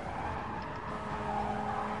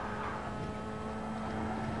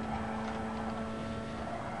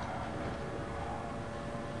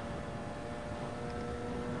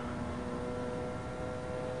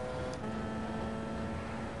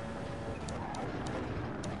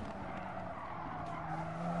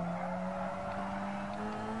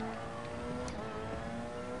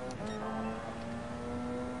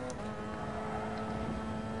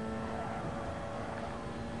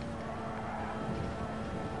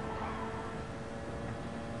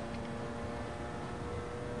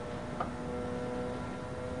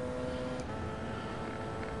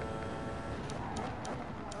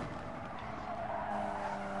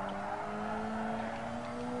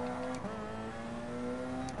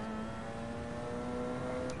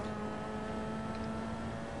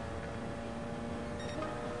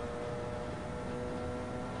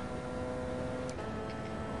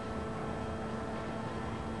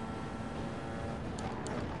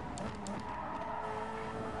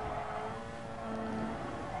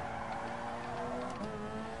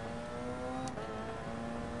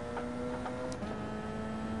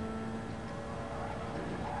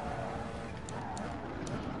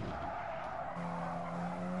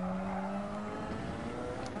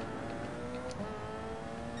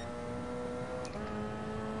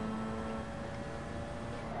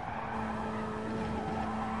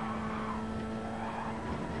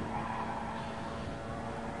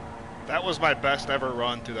 That was my best ever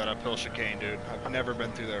run through that uphill chicane, dude. I've never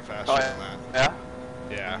been through there faster than that. Yeah?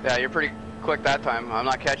 Yeah. Yeah, you're pretty quick that time. I'm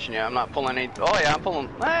not catching you. I'm not pulling any... Oh, yeah, I'm pulling...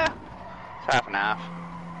 it's half and half.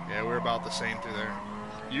 Yeah, we're about the same through there.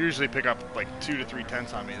 You usually pick up like 2 to 3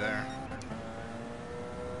 tenths on me there.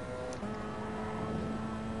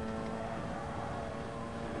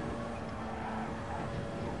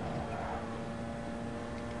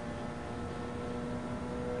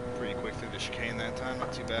 Pretty quick through the chicane that time.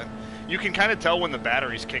 Not too bad. You can kind of tell when the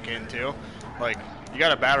batteries kick in too. Like you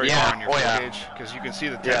got a battery bar on your fuel gauge because you can see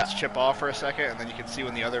the tents chip off for a second, and then you can see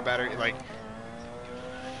when the other battery like.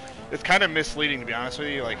 It's kind of misleading to be honest with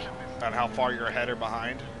you, like on how far you're ahead or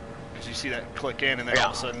behind, because you see that click in and then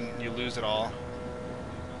all of a sudden you lose it all.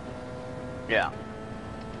 Yeah.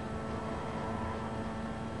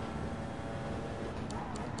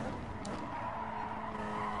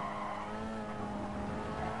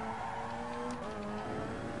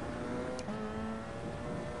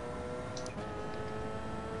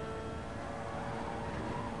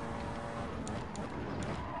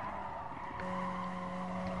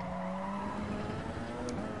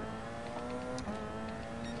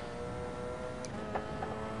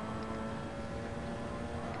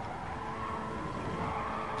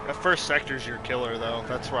 That first sector's your killer, though.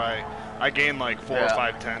 That's why I gain like 4 or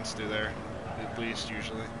 5 tenths through there, at least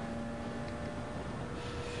usually.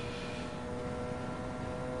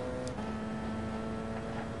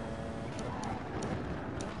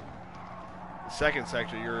 The second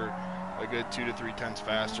sector, you're a good 2 to 3 tenths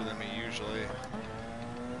faster than me usually.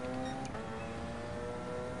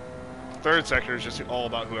 Third sector is just all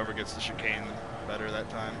about whoever gets the chicane better that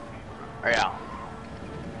time. Yeah.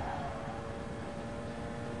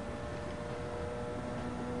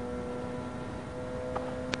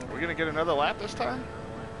 Are we gonna get another lap this time?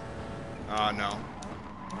 No.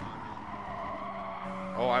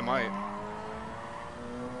 Oh, I might.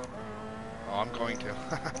 Oh, I'm going to.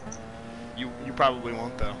 You probably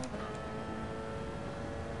won't though.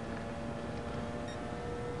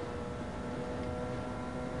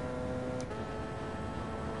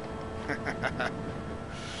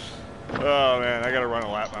 Oh man, I gotta run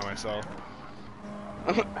a lap by myself.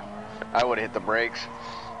 I would have hit the brakes.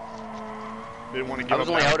 Didn't want to give I was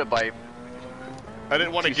up only that. out it by. I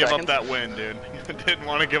didn't want to 2 give seconds. up that win, dude. Didn't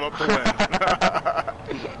want to give up the win.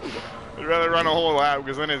 I'd rather run a whole lap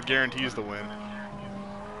because then it guarantees the win.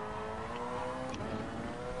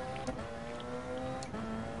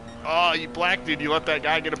 Oh, you black dude, you let that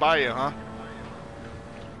guy get by you, huh?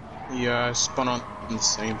 Yeah, I spun on in the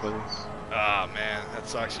same place. Oh man, that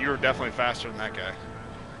sucks. You were definitely faster than that guy.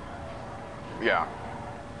 Yeah.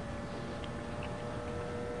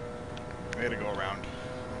 I had to go around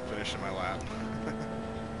finishing my lap.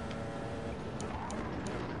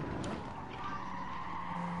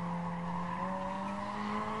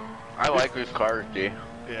 I like these cars, D.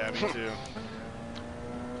 Yeah, me too.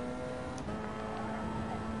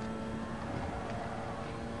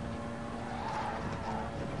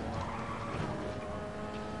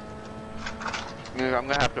 I'm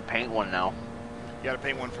gonna have to paint one now. You gotta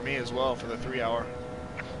paint one for me as well for the 3 hour.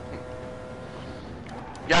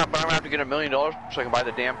 Yeah, but I'm gonna have to get $1 million so I can buy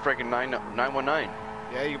the damn freaking 919.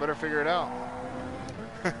 Yeah, you better figure it out.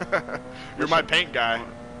 You're my paint guy.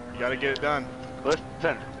 You gotta get it done.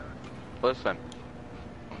 Listen.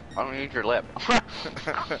 I don't need your lip.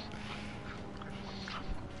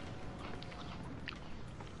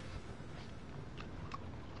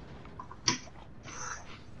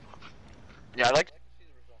 Yeah, I like